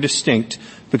participation were distinct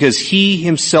because he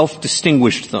himself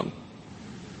distinguished them.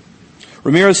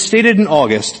 Ramirez stated in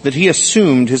August that he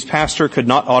assumed his pastor could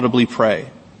not audibly pray,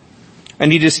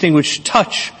 and he distinguished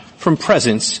touch from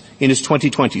presence in his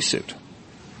 2020 suit.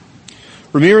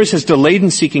 Ramirez has delayed in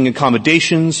seeking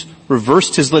accommodations,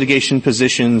 reversed his litigation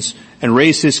positions, and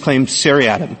raised his claim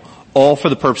seriatim, all for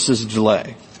the purposes of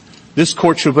delay. This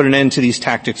Court should put an end to these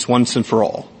tactics once and for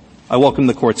all. I welcome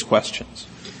the Court's questions.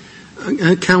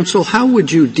 Counsel, how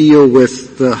would you deal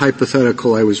with the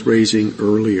hypothetical I was raising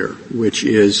earlier, which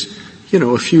is,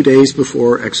 a few days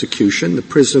before execution, the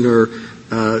prisoner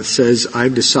says,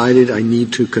 I've decided I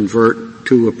need to convert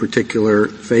to a particular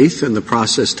faith, and the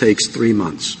process takes 3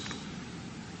 months.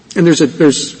 And there's a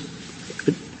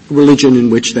religion in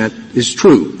which that is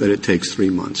true, that it takes 3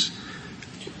 months.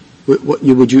 What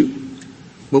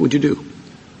would you do?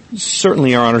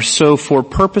 Certainly, Your Honor. So for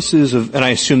purposes of, and I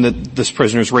assume that this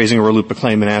prisoner is raising a RLUIPA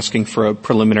claim and asking for a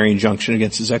preliminary injunction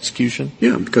against his execution?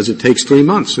 Yeah, because it takes 3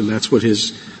 months, and that's what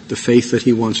the faith that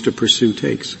he wants to pursue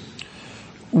takes.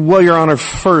 Well, Your Honor,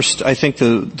 first, I think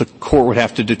the court would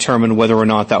have to determine whether or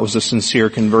not that was a sincere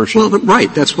conversion. Well,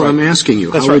 right. That's what I'm asking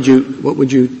you. That's what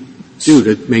would you do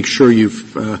to make sure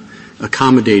you've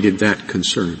accommodated that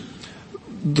concern?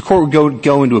 The court would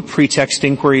go into a pretext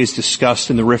inquiry as discussed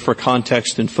in the RFRA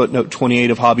context in footnote 28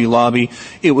 of Hobby Lobby.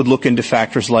 It would look into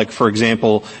factors like, for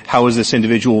example, how has this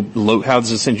individual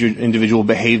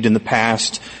behaved in the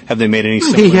past? Have they made any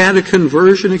similar? He had a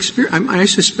conversion experience. I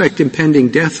suspect impending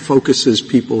death focuses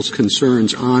people's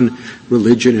concerns on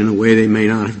religion in a way they may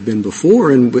not have been before,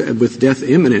 and with death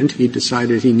imminent, he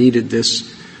decided he needed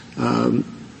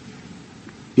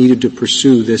to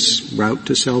pursue this route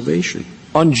to salvation.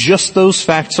 On just those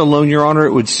facts alone, Your Honor,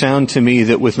 it would sound to me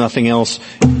that with nothing else,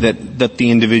 that the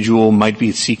individual might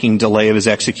be seeking delay of his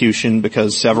execution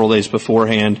because several days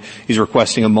beforehand he's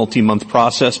requesting a multi-month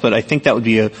process. But I think that would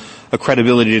be a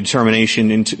credibility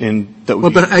determination I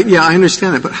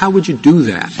understand that, but how would you do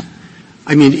that?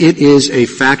 I mean, it is a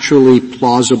factually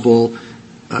plausible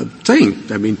thing.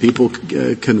 I mean, people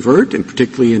convert, and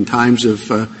particularly in times of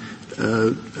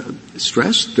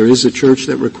stress. There is a church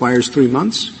that requires 3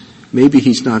 months. Maybe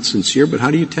he's not sincere, but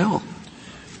how do you tell?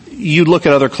 You'd look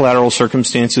at other collateral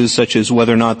circumstances, such as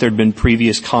whether or not there'd been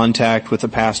previous contact with a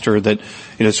pastor that,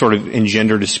 sort of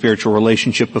engendered a spiritual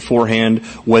relationship beforehand,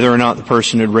 whether or not the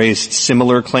person had raised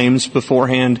similar claims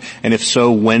beforehand, and if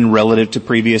so, when relative to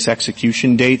previous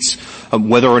execution dates,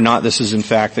 whether or not this is in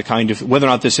fact whether or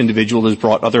not this individual has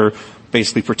brought other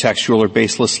basically pretextual or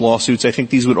baseless lawsuits. I think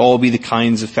these would all be the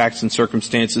kinds of facts and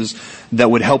circumstances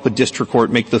that would help a district court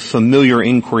make the familiar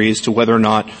inquiry as to whether or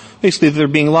not basically they're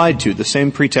being lied to, the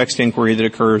same pretext inquiry that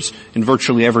occurs in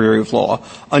virtually every area of law.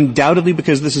 Undoubtedly,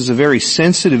 because this is a very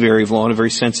sensitive area of law and a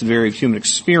very sensitive area of human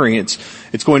experience,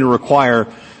 it's going to require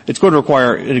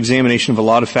an examination of a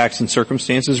lot of facts and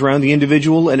circumstances around the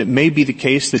individual, and it may be the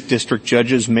case that district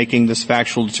judges making this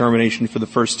factual determination for the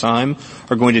first time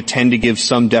are going to tend to give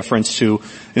some deference to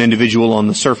an individual on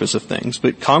the surface of things.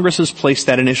 But Congress has placed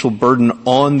that initial burden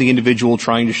on the individual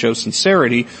trying to show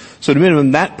sincerity, so at a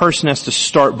minimum, that person has to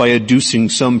start by adducing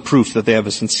some proof that they have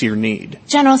a sincere need.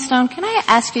 General Stone, can I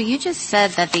ask you just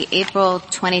said that the April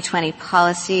 2020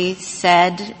 policy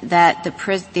said that the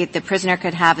prisoner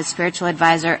could have a spiritual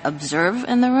advisor observe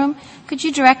in the room. Could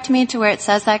you direct me to where it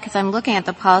says that? Because I'm looking at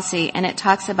the policy and it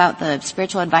talks about the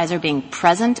spiritual advisor being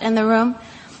present in the room.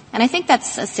 And I think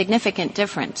that's a significant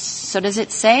difference. So does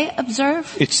it say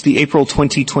observe? It's the April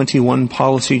 2021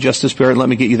 policy, Justice Barrett. Let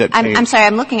me get you that page. I'm sorry,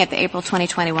 I'm looking at the April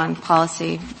 2021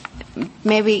 policy.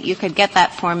 Maybe you could get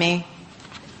that for me.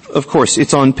 Of course.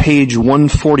 It's on page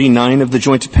 149 of the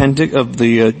joint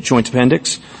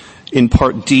appendix. In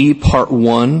Part D, Part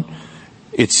 1,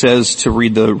 it says, to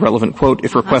read the relevant quote,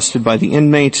 if requested by the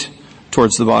inmate,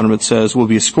 towards the bottom it says, will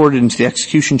be escorted into the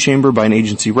execution chamber by an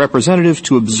agency representative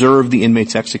to observe the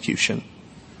inmate's execution.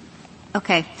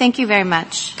 Okay. Thank you very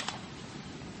much.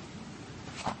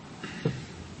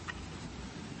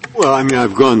 Well,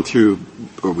 I've gone through,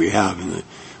 or we have in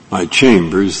my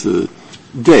chambers, the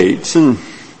dates, and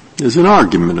there's an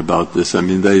argument about this.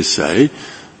 They say,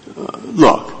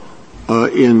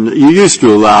 you used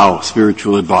to allow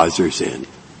spiritual advisors in.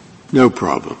 No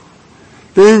problem.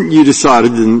 Then you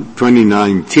decided in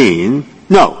 2019,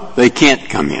 no, they can't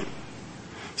come in.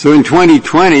 So in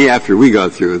 2020, after we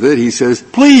got through with it, he says,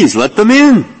 please let them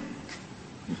in.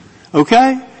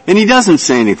 Okay? And he doesn't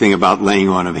say anything about laying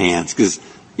on of hands, because,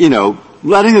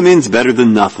 letting them in is better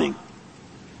than nothing.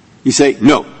 You say,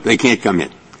 no, they can't come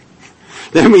in.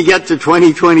 Then we get to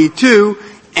 2022,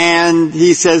 and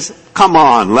he says, come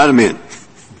on, let him in.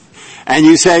 And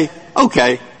you say,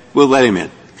 okay, we'll let him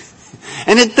in.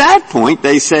 And at that point,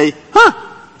 they say,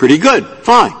 pretty good,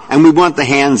 fine. And we want the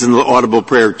hands and the audible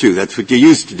prayer too. That's what you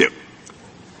used to do.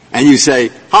 And you say,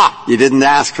 you didn't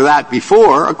ask for that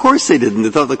before. Of course they didn't.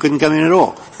 They thought they couldn't come in at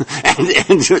all.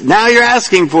 and so now you're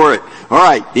asking for it. All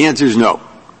right, the answer is no.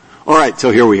 All right,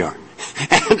 so here we are.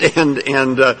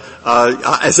 And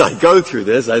as I go through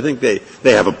this, I think they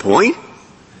have a point.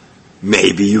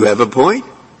 Maybe you have a point.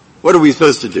 What are we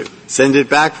supposed to do? Send it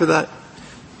back for that?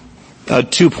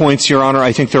 2 points, Your Honor.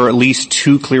 I think there are at least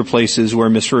two clear places where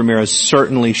Mr. Ramirez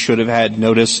certainly should have had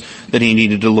notice that he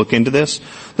needed to look into this.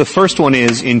 The first one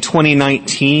is in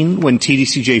 2019 when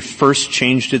TDCJ first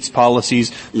changed its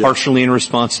policies, partially in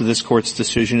response to this Court's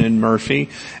decision in Murphy.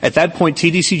 At that point,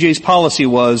 TDCJ's policy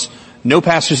was no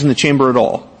pastors in the chamber at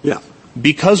all. Yeah.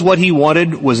 Because what he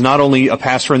wanted was not only a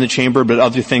pastor in the chamber, but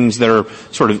other things that are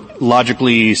sort of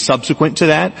logically subsequent to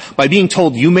that. By being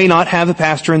told you may not have a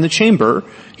pastor in the chamber,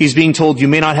 he's being told you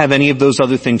may not have any of those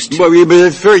other things too. Well, but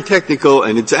it's very technical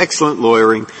and it's excellent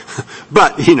lawyering.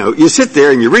 But, you sit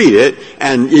there and you read it,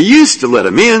 and you used to let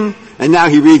him in, and now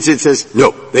he reads it and says,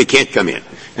 no, they can't come in.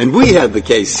 And we have the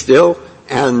case still,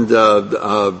 and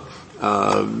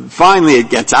finally it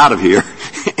gets out of here,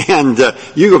 and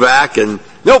you go back and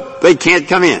nope, they can't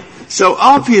come in. So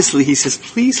obviously he says,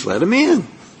 please let them in.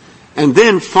 And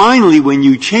then finally when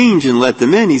you change and let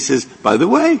them in, he says, by the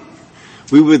way,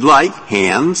 we would like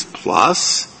hands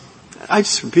plus, I'm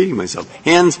just repeating myself,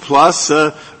 hands plus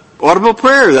audible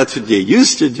prayer. That's what you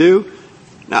used to do.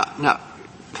 Now,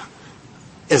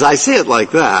 as I say it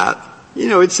like that,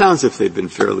 it sounds as if they've been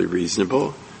fairly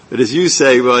reasonable. But as you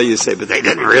say, but they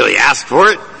didn't really ask for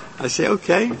it. I say,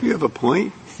 okay, you have a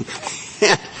point.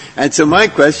 And so my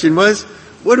question was,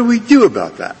 what do we do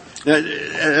about that?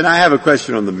 And I have a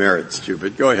question on the merits too,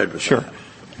 but go ahead with that.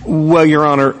 Well, Your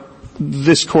Honor,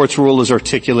 this Court's rule is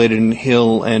articulated in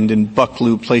Hill and in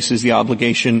Bucklew places the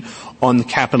obligation on the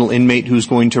capital inmate who's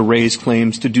going to raise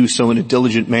claims to do so in a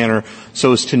diligent manner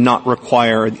so as to not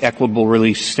require equitable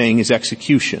relief staying his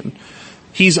execution.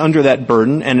 He's under that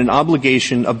burden, and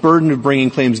a burden of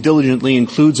bringing claims diligently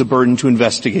includes a burden to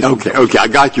investigate. Okay, I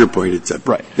got your point. It's up.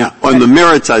 Right. Now, on the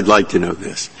merits, I'd like to know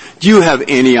this. Do you have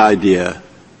any idea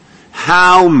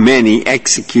how many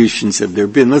executions have there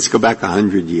been? Let's go back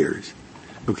 100 years.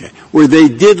 Okay. Where they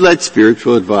did let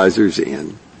spiritual advisors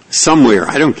in. Somewhere,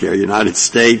 I don't care, United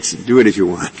States, do it if you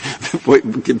want,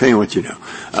 depending on what you know.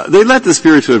 They let the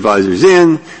spiritual advisors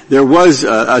in, there was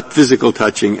a physical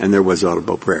touching, and there was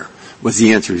audible prayer. Was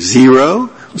the answer 0?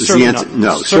 Certainly not.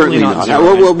 No, certainly not.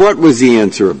 What was the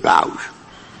answer about?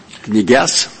 Can you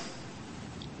guess?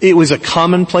 It was a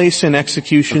commonplace in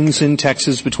executions in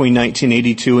Texas between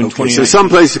 1982 and 2019. So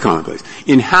someplace a commonplace.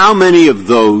 In how many of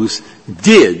those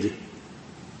did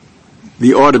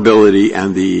the audibility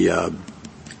and the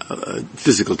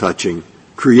physical touching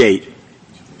create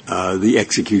the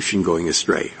execution going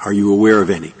astray? Are you aware of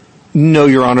any? No,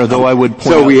 Your Honor, though I would point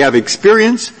out. So we have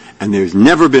experience, and there's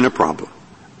never been a problem.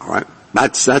 All right?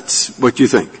 That's what you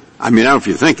think. I mean, I don't know if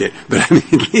you think it, but I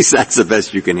mean, at least that's the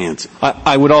best you can answer.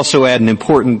 I would also add an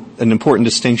important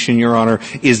distinction, Your Honor,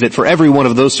 is that for every one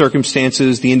of those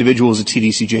circumstances, the individual is a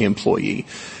TDCJ employee.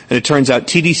 And it turns out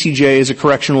TDCJ is a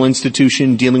correctional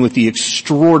institution dealing with the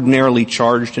extraordinarily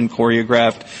charged and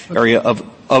choreographed area of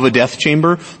a death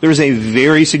chamber. There's a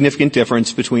very significant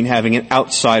difference between having an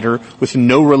outsider with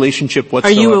no relationship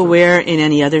whatsoever. Are you aware in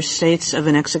any other states of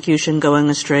an execution going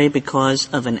astray because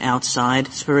of an outside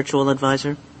spiritual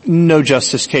advisor? No,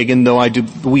 Justice Kagan, though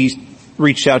we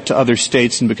reached out to other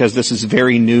states, and because this is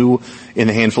very new in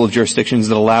the handful of jurisdictions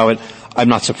that allow it, I'm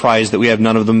not surprised that we have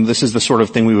none of them. This is the sort of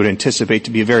thing we would anticipate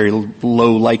to be a very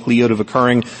low likelihood of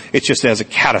occurring. It's just as a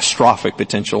catastrophic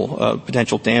potential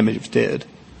damage if it did.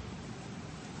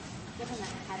 Given that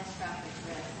catastrophic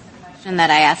risk, the question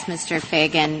that I asked Mr.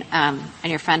 Fagan and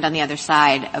your friend on the other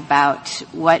side about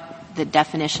what the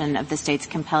definition of the state's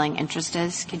compelling interest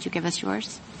is, could you give us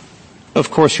yours? Of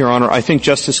course, Your Honor. I think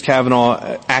Justice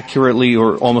Kavanaugh accurately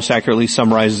or almost accurately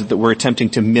summarizes that we're attempting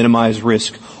to minimize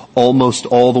risk almost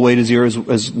all the way to zero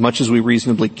as much as we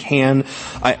reasonably can.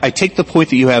 I take the point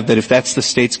that you have that if that's the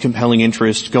state's compelling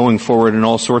interest going forward in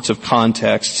all sorts of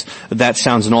contexts, that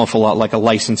sounds an awful lot like a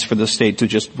license for the state to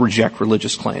just reject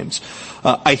religious claims.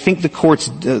 I think the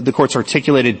court's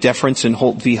articulated deference in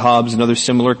Holt v. Hobbs and other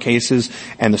similar cases,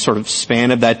 and the sort of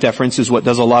span of that deference is what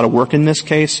does a lot of work in this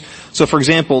case. So, for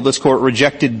example, this court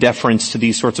rejected deference to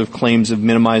these sorts of claims of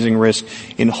minimizing risk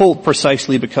in Holt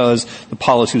precisely because the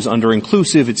policy was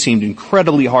under-inclusive. It seemed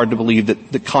incredibly hard to believe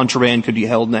that the contraband could be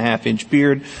held in a half-inch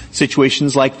beard,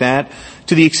 situations like that.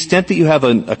 To the extent that you have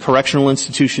a correctional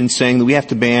institution saying that we have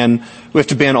to ban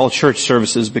all church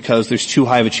services because there's too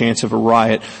high of a chance of a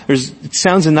riot, it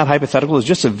sounds in that hypothetical as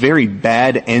just a very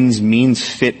bad ends-means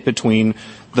fit between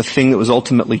the thing that was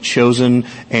ultimately chosen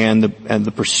and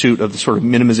the pursuit of the sort of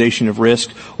minimization of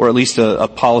risk, or at least a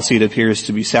policy that appears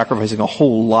to be sacrificing a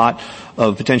whole lot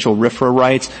of potential RFRA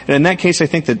rights. And in that case, I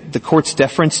think that the court's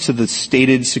deference to the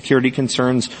stated security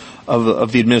concerns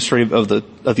of the administrative of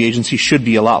the agency should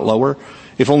be a lot lower.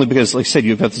 If only because, like I said,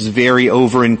 you've got this very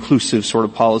over-inclusive sort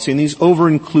of policy. And these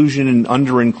over-inclusion and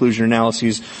under-inclusion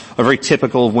analyses are very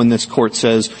typical of when this court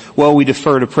says, well, we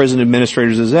defer to prison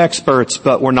administrators as experts,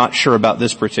 but we're not sure about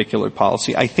this particular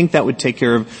policy. I think that would take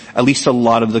care of at least a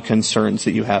lot of the concerns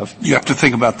that you have. You have to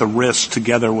think about the risk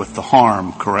together with the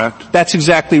harm, correct? That's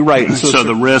exactly right. So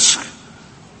the risk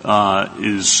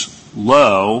is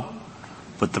low,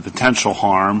 but the potential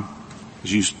harm,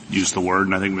 as you used the word,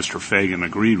 and I think Mr. Fagan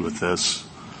agreed with this,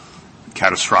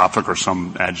 catastrophic or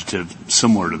some adjective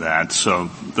similar to that. So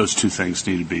those two things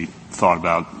need to be thought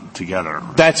about together.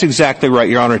 Right? That's exactly right,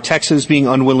 Your Honor. Texas being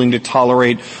unwilling to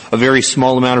tolerate a very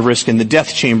small amount of risk in the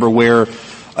death chamber where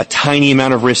a tiny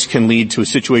amount of risk can lead to a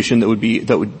situation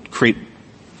that would create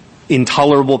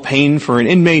intolerable pain for an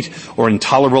inmate or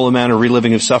intolerable amount of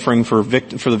reliving of suffering for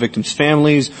the victims'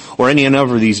 families or any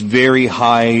number of these very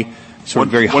high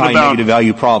negative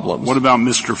value problems. What about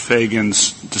Mr.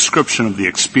 Fagan's description of the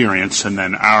experience and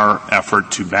then our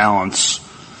effort to balance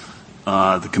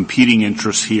the competing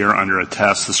interests here under a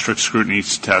test, the strict scrutiny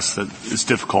test that is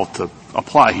difficult to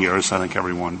apply here, as I think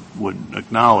everyone would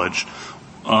acknowledge?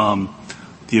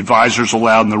 The advisor's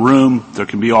allowed in the room. There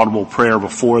can be audible prayer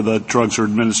before the drugs are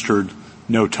administered.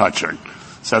 No touching.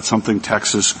 Is that something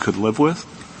Texas could live with?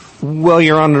 Well,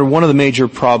 Your Honor, one of the major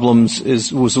problems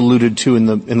was alluded to in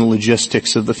the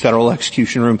logistics of the federal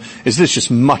execution room is this just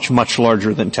much, much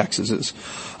larger than Texas is.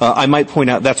 I might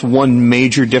point out that's one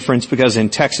major difference because in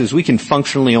Texas we can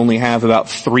functionally only have about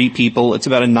 3 people. It's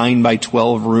about a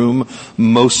 9-by-12 room.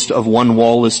 Most of one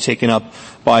wall is taken up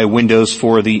by windows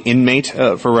for the inmate,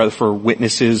 for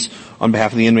witnesses on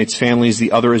behalf of the inmates' families.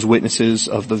 The other is witnesses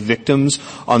of the victims.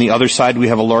 On the other side, we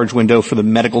have a large window for the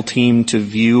medical team to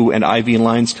view and IV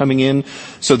lines coming in.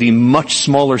 So the much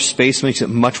smaller space makes it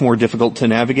much more difficult to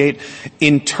navigate.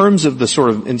 In terms of your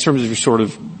sort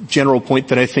of general point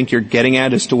that I think you're getting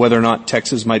at as to whether or not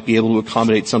Texas might be able to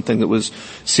accommodate something that was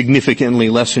significantly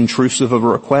less intrusive of a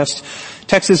request,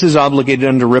 Texas is obligated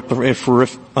under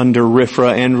RFRA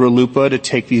and RLUIPA to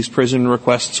take these prison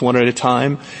requests one at a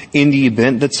time. In the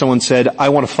event that someone said, I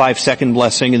want a 5-second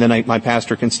blessing and then my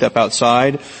pastor can step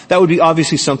outside, that would be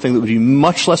obviously something that would be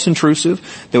much less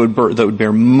intrusive, that would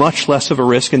bear much less of a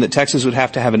risk, and that Texas would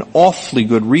have to have an awfully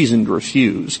good reason to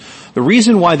refuse. The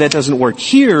reason why that doesn't work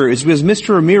here is because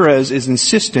Mr. Ramirez is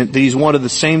insistent that he's wanted the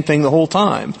same thing the whole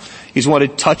time. He's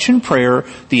wanted touch and prayer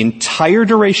the entire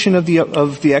duration of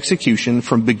the execution,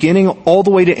 from beginning all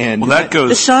the way to end. Well,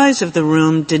 the size of the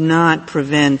room did not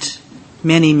prevent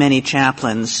many, many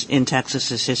chaplains in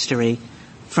Texas's history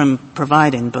from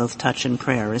providing both touch and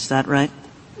prayer. Is that right?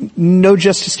 No,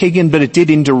 Justice Kagan, but it did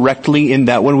indirectly, in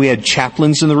that when we had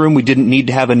chaplains in the room, we didn't need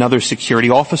to have another security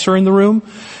officer in the room.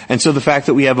 And so the fact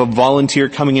that we have a volunteer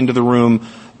coming into the room,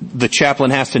 the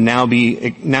chaplain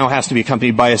now has to be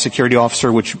accompanied by a security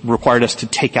officer, which required us to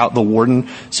take out the warden.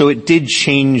 So it did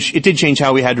change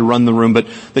how we had to run the room, but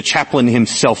the chaplain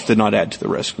himself did not add to the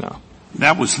risk, no.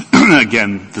 That was,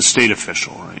 again, the state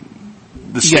official, right?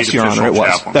 The state yes, Your Honor, it was.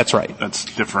 Chaplain. That's right. That's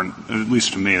different. At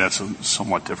least to me, that's a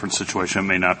somewhat different situation. It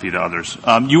may not be to others.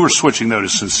 You were switching, though, to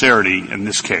sincerity in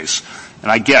this case. And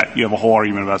I get you have a whole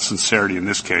argument about sincerity in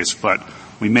this case, but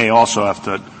we may also have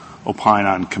to opine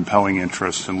on compelling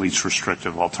interest and least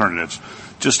restrictive alternatives.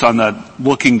 Just on that,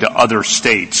 looking to other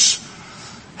states,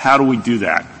 how do we do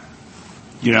that?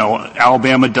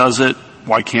 Alabama does it.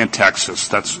 Why can't Texas?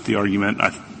 That's the argument.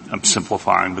 I'm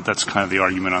simplifying, but that's kind of the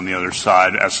argument on the other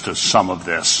side as to some of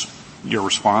this. Your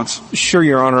response? Sure,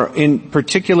 Your Honor. In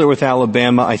particular with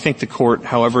Alabama, I think the court,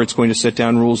 however it's going to set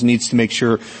down rules, needs to make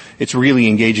sure it's really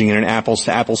engaging in an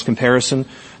apples-to-apples comparison.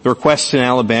 The request in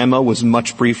Alabama was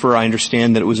much briefer. I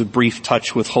understand that it was a brief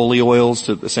touch with holy oils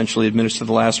to essentially administer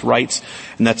the last rites,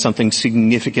 and that's something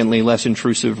significantly less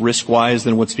intrusive risk-wise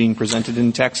than what's being presented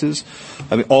in Texas.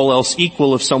 I mean, all else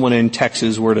equal, if someone in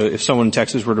Texas were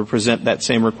to present that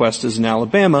same request as in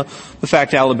Alabama, the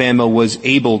fact Alabama was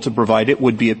able to provide it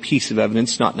would be a piece of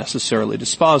evidence, not necessarily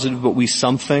dispositive, but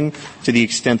something to the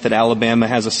extent that Alabama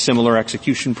has a similar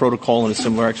execution protocol and a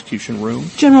similar execution room.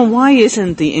 General, why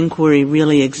isn't the inquiry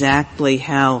really exactly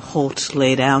how Holt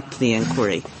laid out the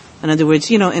inquiry? In other words,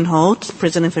 in Holt,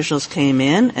 prison officials came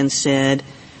in and said,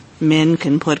 men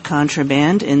can put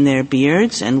contraband in their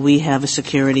beards, and we have a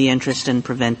security interest in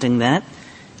preventing that.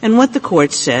 And what the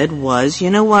court said was,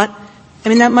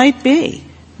 that might be,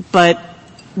 but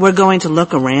we're going to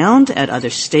look around at other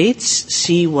states,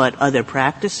 see what other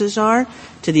practices are.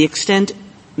 To the extent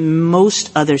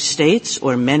most other states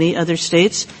or many other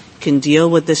states can deal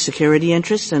with the security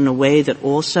interest in a way that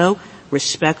also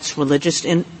respects religious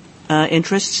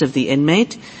interests of the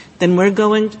inmate, then we're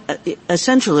going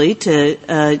essentially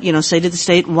to, say to the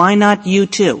state, why not you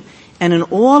too? And in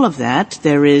all of that,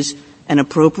 there is an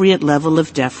appropriate level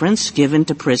of deference given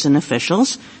to prison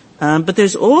officials, but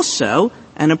there's also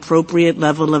an appropriate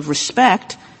level of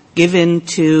respect given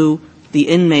to the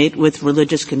inmate with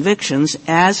religious convictions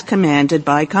as commanded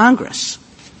by Congress.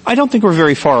 I don't think we're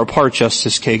very far apart,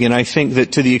 Justice Kagan. I think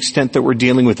that to the extent that we're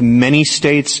dealing with many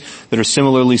states that are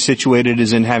similarly situated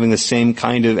as in having the same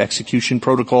kind of execution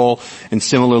protocol and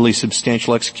similarly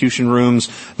substantial execution rooms,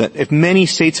 that if many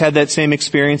states had that same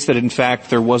experience, that in fact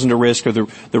there wasn't a risk or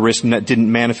the risk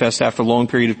didn't manifest after a long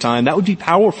period of time, that would be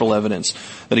powerful evidence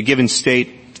that a given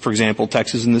state, for example,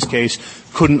 Texas in this case,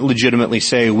 couldn't legitimately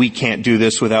say we can't do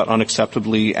this without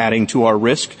unacceptably adding to our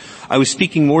risk. I was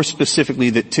speaking more specifically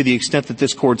that to the extent that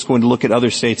this court's going to look at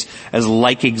other states as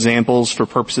like examples for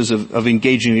purposes of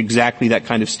engaging exactly that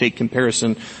kind of state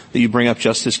comparison that you bring up,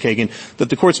 Justice Kagan, that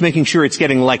the court's making sure it's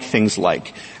getting like things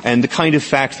like. And the kind of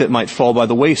fact that might fall by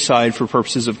the wayside for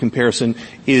purposes of comparison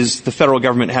is the federal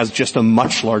government has just a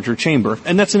much larger chamber.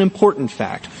 And that's an important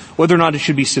fact. Whether or not it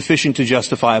should be sufficient to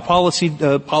justify a policy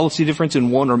difference in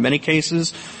one or many cases,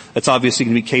 that's obviously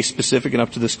going to be case-specific and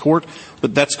up to this court,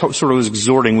 but that's sort of what I was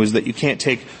exhorting, was that you can't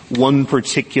take one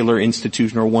particular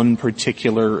institution or one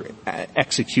particular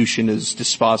execution as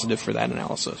dispositive for that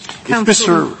analysis.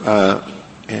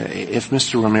 If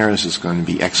Mr. Ramirez is going to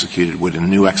be executed, would a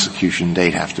new execution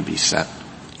date have to be set?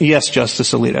 Yes,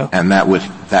 Justice Alito. And that would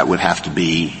have to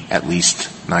be at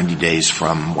least 90 days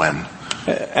from when?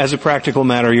 As a practical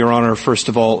matter, Your Honor, first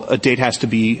of all, a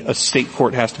state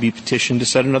court has to be petitioned to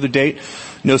set another date.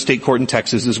 No state court in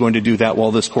Texas is going to do that while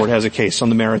this court has a case on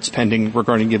the merits pending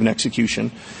regarding given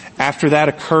execution. After that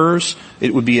occurs,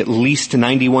 it would be at least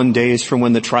 91 days from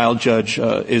when the trial judge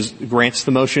grants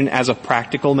the motion. As a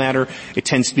practical matter, it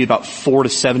tends to be about 4 to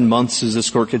 7 months, as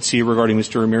this court could see regarding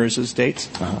Mr. Ramirez's dates.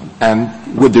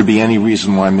 And would there be any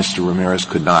reason why Mr. Ramirez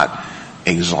could not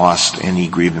exhaust any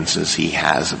grievances he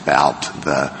has about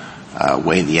the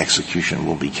way the execution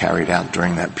will be carried out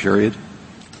during that period?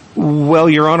 Well,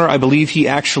 Your Honor, I believe he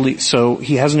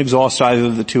hasn't exhausted either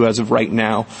of the two as of right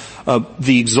now.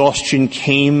 The exhaustion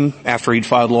came after he'd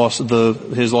filed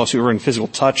his lawsuit regarding physical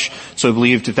touch, so I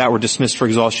believed if that were dismissed for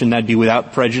exhaustion, that'd be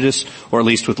without prejudice, or at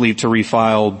least with leave to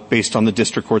refile based on the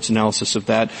district court's analysis of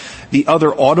that. The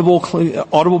other audible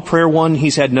prayer one,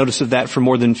 he's had notice of that for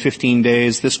more than 15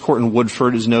 days. This court in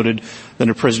Woodford has noted that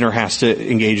a prisoner has to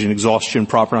engage in exhaustion,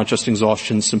 proper, not just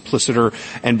exhaustion, simpliciter,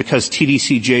 and because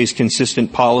TDCJ's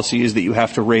consistent policy is that you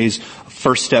have to raise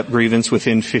first step grievance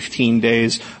within 15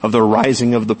 days of the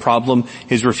arising of the problem,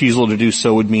 his refusal to do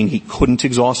so would mean he couldn't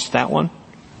exhaust that one.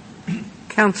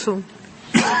 Counsel,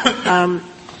 I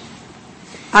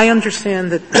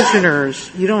understand that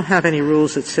prisoners, you don't have any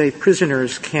rules that say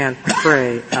prisoners can't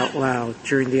pray out loud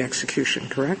during the execution,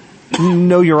 correct?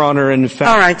 No, Your Honor, and in fact...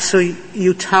 All right, so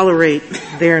you tolerate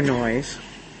their noise.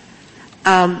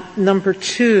 Number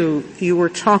two, you were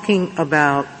talking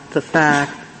about the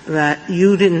fact that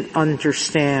you didn't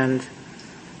understand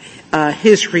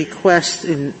his request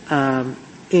in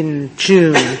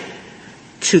June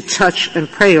to touch and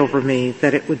pray over me,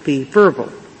 that it would be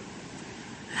verbal.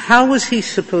 How was he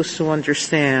supposed to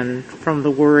understand from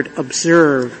the word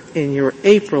observe in your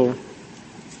April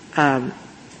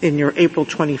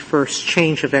 21st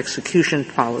change of execution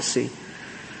policy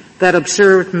that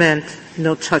observe meant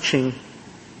no touching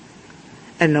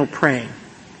and no praying?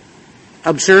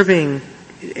 Observing,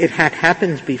 it had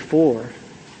happened before.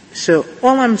 So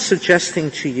all I'm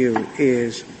suggesting to you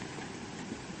is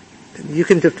you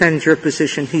can defend your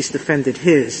position, he's defended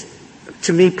his.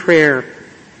 To me, prayer,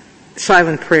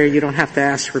 silent prayer, you don't have to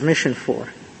ask permission for.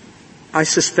 I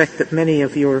suspect that many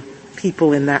of your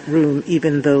people in that room,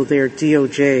 even though they're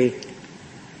DOJ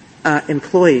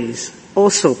employees,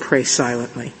 also pray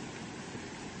silently.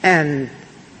 And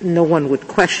no one would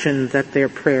question that their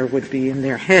prayer would be in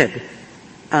their head.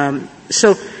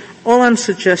 So all I'm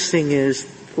suggesting is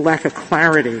lack of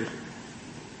clarity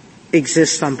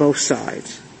exists on both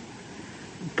sides.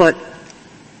 But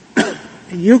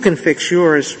you can fix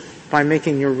yours by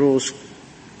making your rules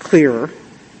clearer.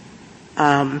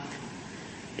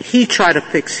 He tried to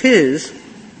fix his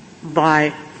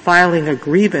by filing a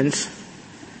grievance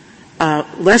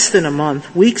less than a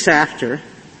month, weeks after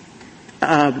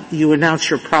you announced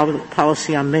your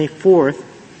policy on May 4th.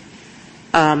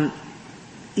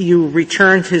 You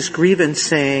returned his grievance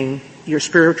saying your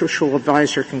spiritual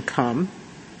advisor can come.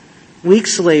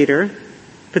 Weeks later,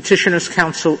 petitioner's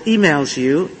counsel emails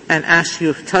you and asks you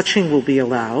if touching will be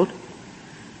allowed.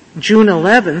 June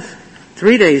 11th,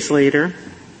 3 days later,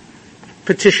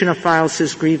 petitioner files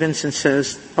his grievance and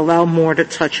says, allow more to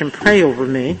touch and pray over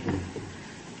me.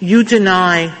 You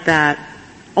deny that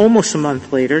almost a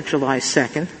month later, July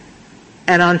 2nd,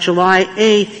 and on July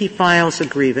 8th he files a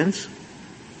grievance.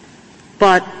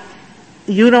 But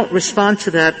you don't respond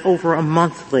to that over a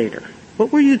month later.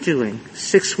 What were you doing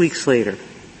 6 weeks later?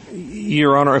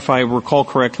 Your Honor, if I recall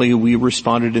correctly, we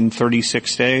responded in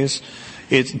 36 days.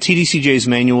 TDCJ's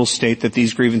manuals state that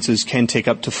these grievances can take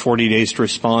up to 40 days to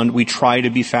respond. We try to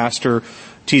be faster.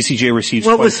 TDCJ receives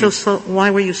What was so slow?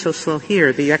 Why were you so slow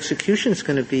here? The execution's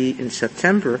going to be in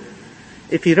September.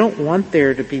 If you don't want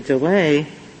there to be delay,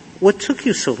 what took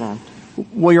you so long?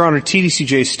 Well, Your Honor,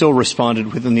 TDCJ still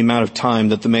responded within the amount of time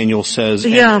that the manual says.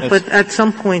 Yeah, but at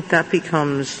some point that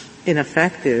becomes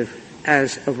ineffective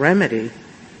as a remedy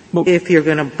if you're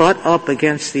going to butt up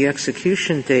against the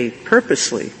execution date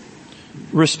purposely.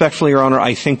 Respectfully, Your Honor,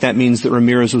 I think that means that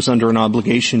Ramirez was under an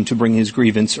obligation to bring his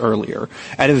grievance earlier.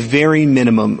 At a very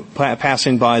minimum,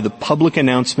 passing by the public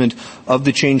announcement of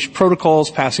the changed protocols,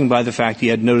 passing by the fact he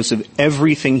had notice of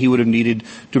everything he would have needed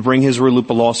to bring his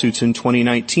RLUIPA lawsuits in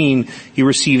 2019, he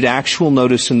received actual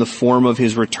notice in the form of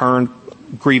his return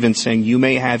grievance saying, you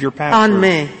may have your password. On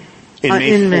May.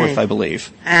 In May 4th, I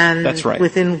believe. And that's right.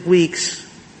 Within weeks,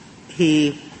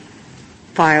 he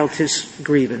filed his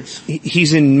grievance.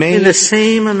 He's in May. In the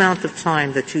same amount of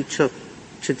time that you took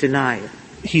to deny it.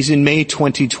 He's in May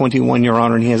 2021, Your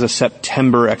Honor, and he has a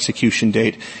September execution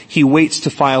date. He waits to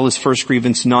file his first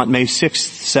grievance not May 6th,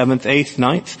 7th, 8th,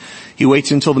 9th. He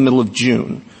waits until the middle of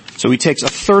June. So he takes a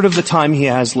third of the time he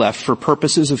has left for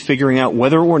purposes of figuring out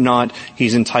whether or not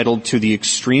he's entitled to the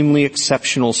extremely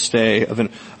exceptional stay of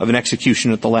an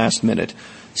execution at the last minute.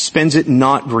 Spends it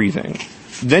not grieving.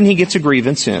 Then he gets a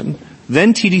grievance in.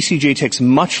 Then TDCJ takes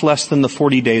much less than the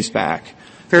 40 days back.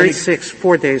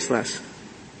 4 days less.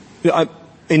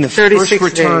 In the first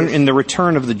return, in the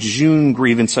return of the June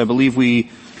grievance, I believe we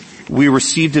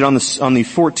received it on the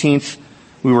 14th.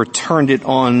 We returned it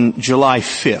on July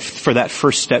 5th for that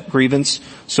first step grievance,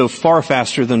 so far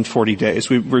faster than 40 days.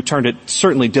 We returned it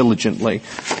certainly diligently.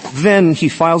 Then he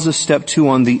files a step 2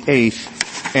 on the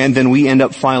 8th, and then we end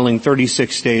up filing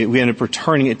 36 days. We end up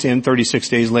returning it to him 36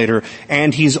 days later,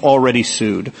 and he's already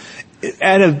sued.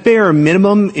 At a bare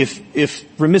minimum, if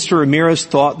Mr. Ramirez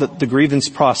thought that the grievance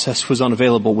process was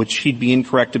unavailable, which he'd be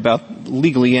incorrect about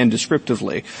legally and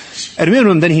descriptively, at a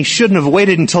minimum, then he shouldn't have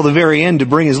waited until the very end to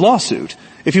bring his lawsuit.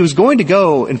 If he was going to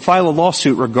go and file a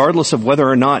lawsuit regardless of whether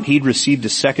or not he'd received a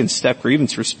second step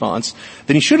grievance response,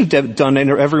 then he should have done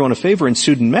everyone a favor and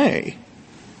sued in May.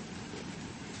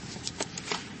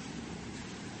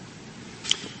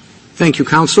 Thank you,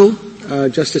 counsel.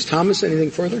 Justice Thomas,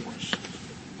 anything further?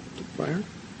 Prior?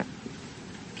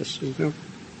 No.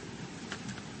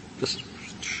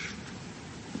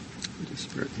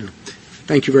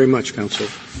 Thank you very much, counsel.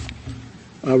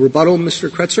 Rebuttal, Mr.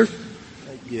 Kretzer?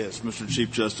 Yes, Mr.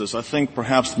 Chief Justice. I think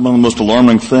perhaps one of the most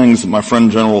alarming things that my friend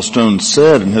General Stone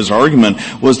said in his argument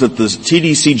was that the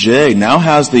TDCJ now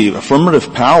has the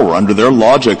affirmative power under their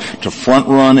logic to front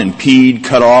run, impede,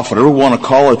 cut off, whatever we want to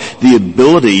call it, the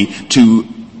ability to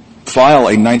file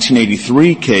a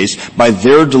 1983 case by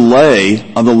their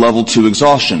delay on the level 2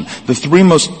 exhaustion. The 3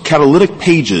 most catalytic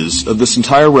pages of this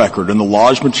entire record in the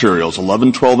lodged materials,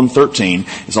 11, 12, and 13,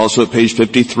 is also at page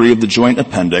 53 of the joint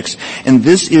appendix. And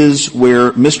this is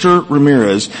where Mr.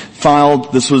 Ramirez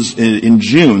filed, this was in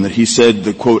June, that he said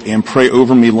the, quote, "and pray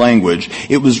over me" language.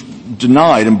 It was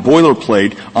denied in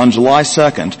boilerplate on July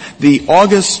 2nd. The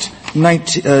August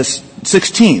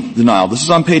 16th denial, this is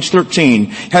on page 13,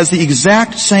 has the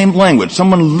exact same language.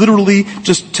 Someone literally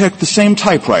just took the same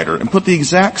typewriter and put the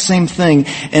exact same thing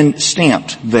and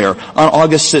stamped there on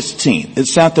August 16th. It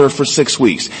sat there for 6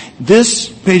 weeks. This,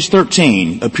 page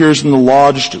 13, appears in the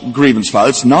lodged grievance file.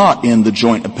 It's not in the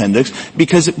joint appendix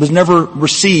because it was never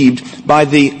received by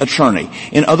the attorney.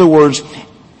 In other words,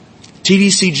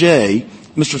 TDCJ,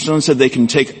 Mr. Stone said they can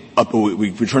take up,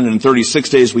 we returned it in 36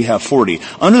 days, we have 40.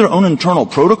 Under their own internal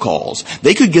protocols,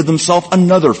 they could give themselves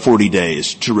another 40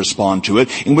 days to respond to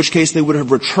it, in which case they would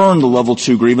have returned the level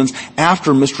 2 grievance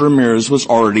after Mr. Ramirez was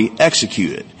already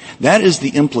executed. That is the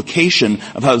implication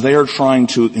of how they are trying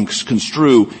to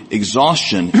construe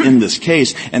exhaustion in this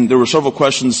case. And there were several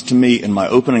questions to me in my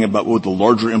opening about what would the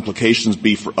larger implications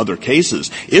be for other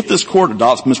cases. If this court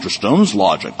adopts Mr. Stone's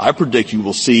logic, I predict you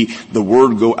will see the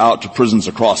word go out to prisons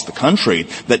across the country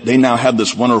that they now have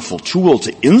this wonderful tool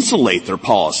to insulate their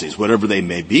policies, whatever they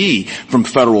may be, from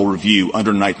federal review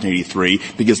under 1983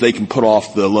 because they can put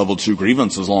off the level 2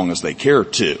 grievance as long as they care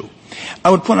to.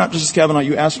 I would point out, Justice Kavanaugh,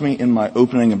 you asked me in my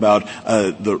opening about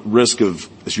the risk of,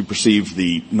 as you perceive,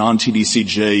 the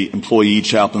non-TDCJ employee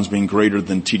chaplains being greater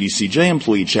than TDCJ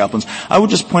employee chaplains. I would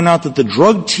just point out that the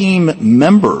drug team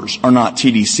members are not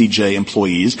TDCJ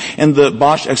employees, and the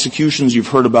botched executions you've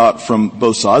heard about from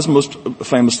both sides, most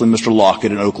famously Mr.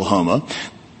 Lockett in Oklahoma,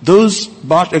 those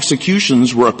botched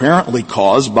executions were apparently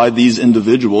caused by these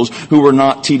individuals who were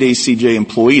not TDCJ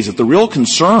employees. If the real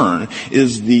concern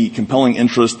is the compelling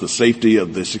interest, the safety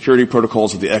of the security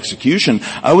protocols of the execution,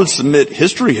 I would submit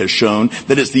history has shown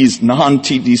that it's these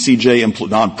non-TDCJ,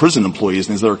 non-prison employees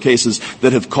in these other cases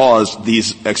that have caused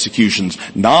these executions,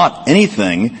 not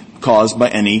anything caused by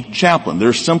any chaplain.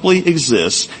 There simply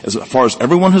exists, as far as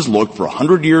everyone has looked for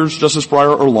 100 years, Justice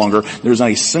Breyer, or longer, there's not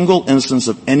a single instance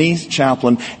of any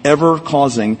chaplain ever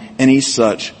causing any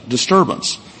such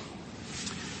disturbance.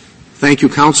 Thank you,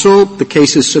 counsel. The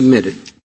case is submitted.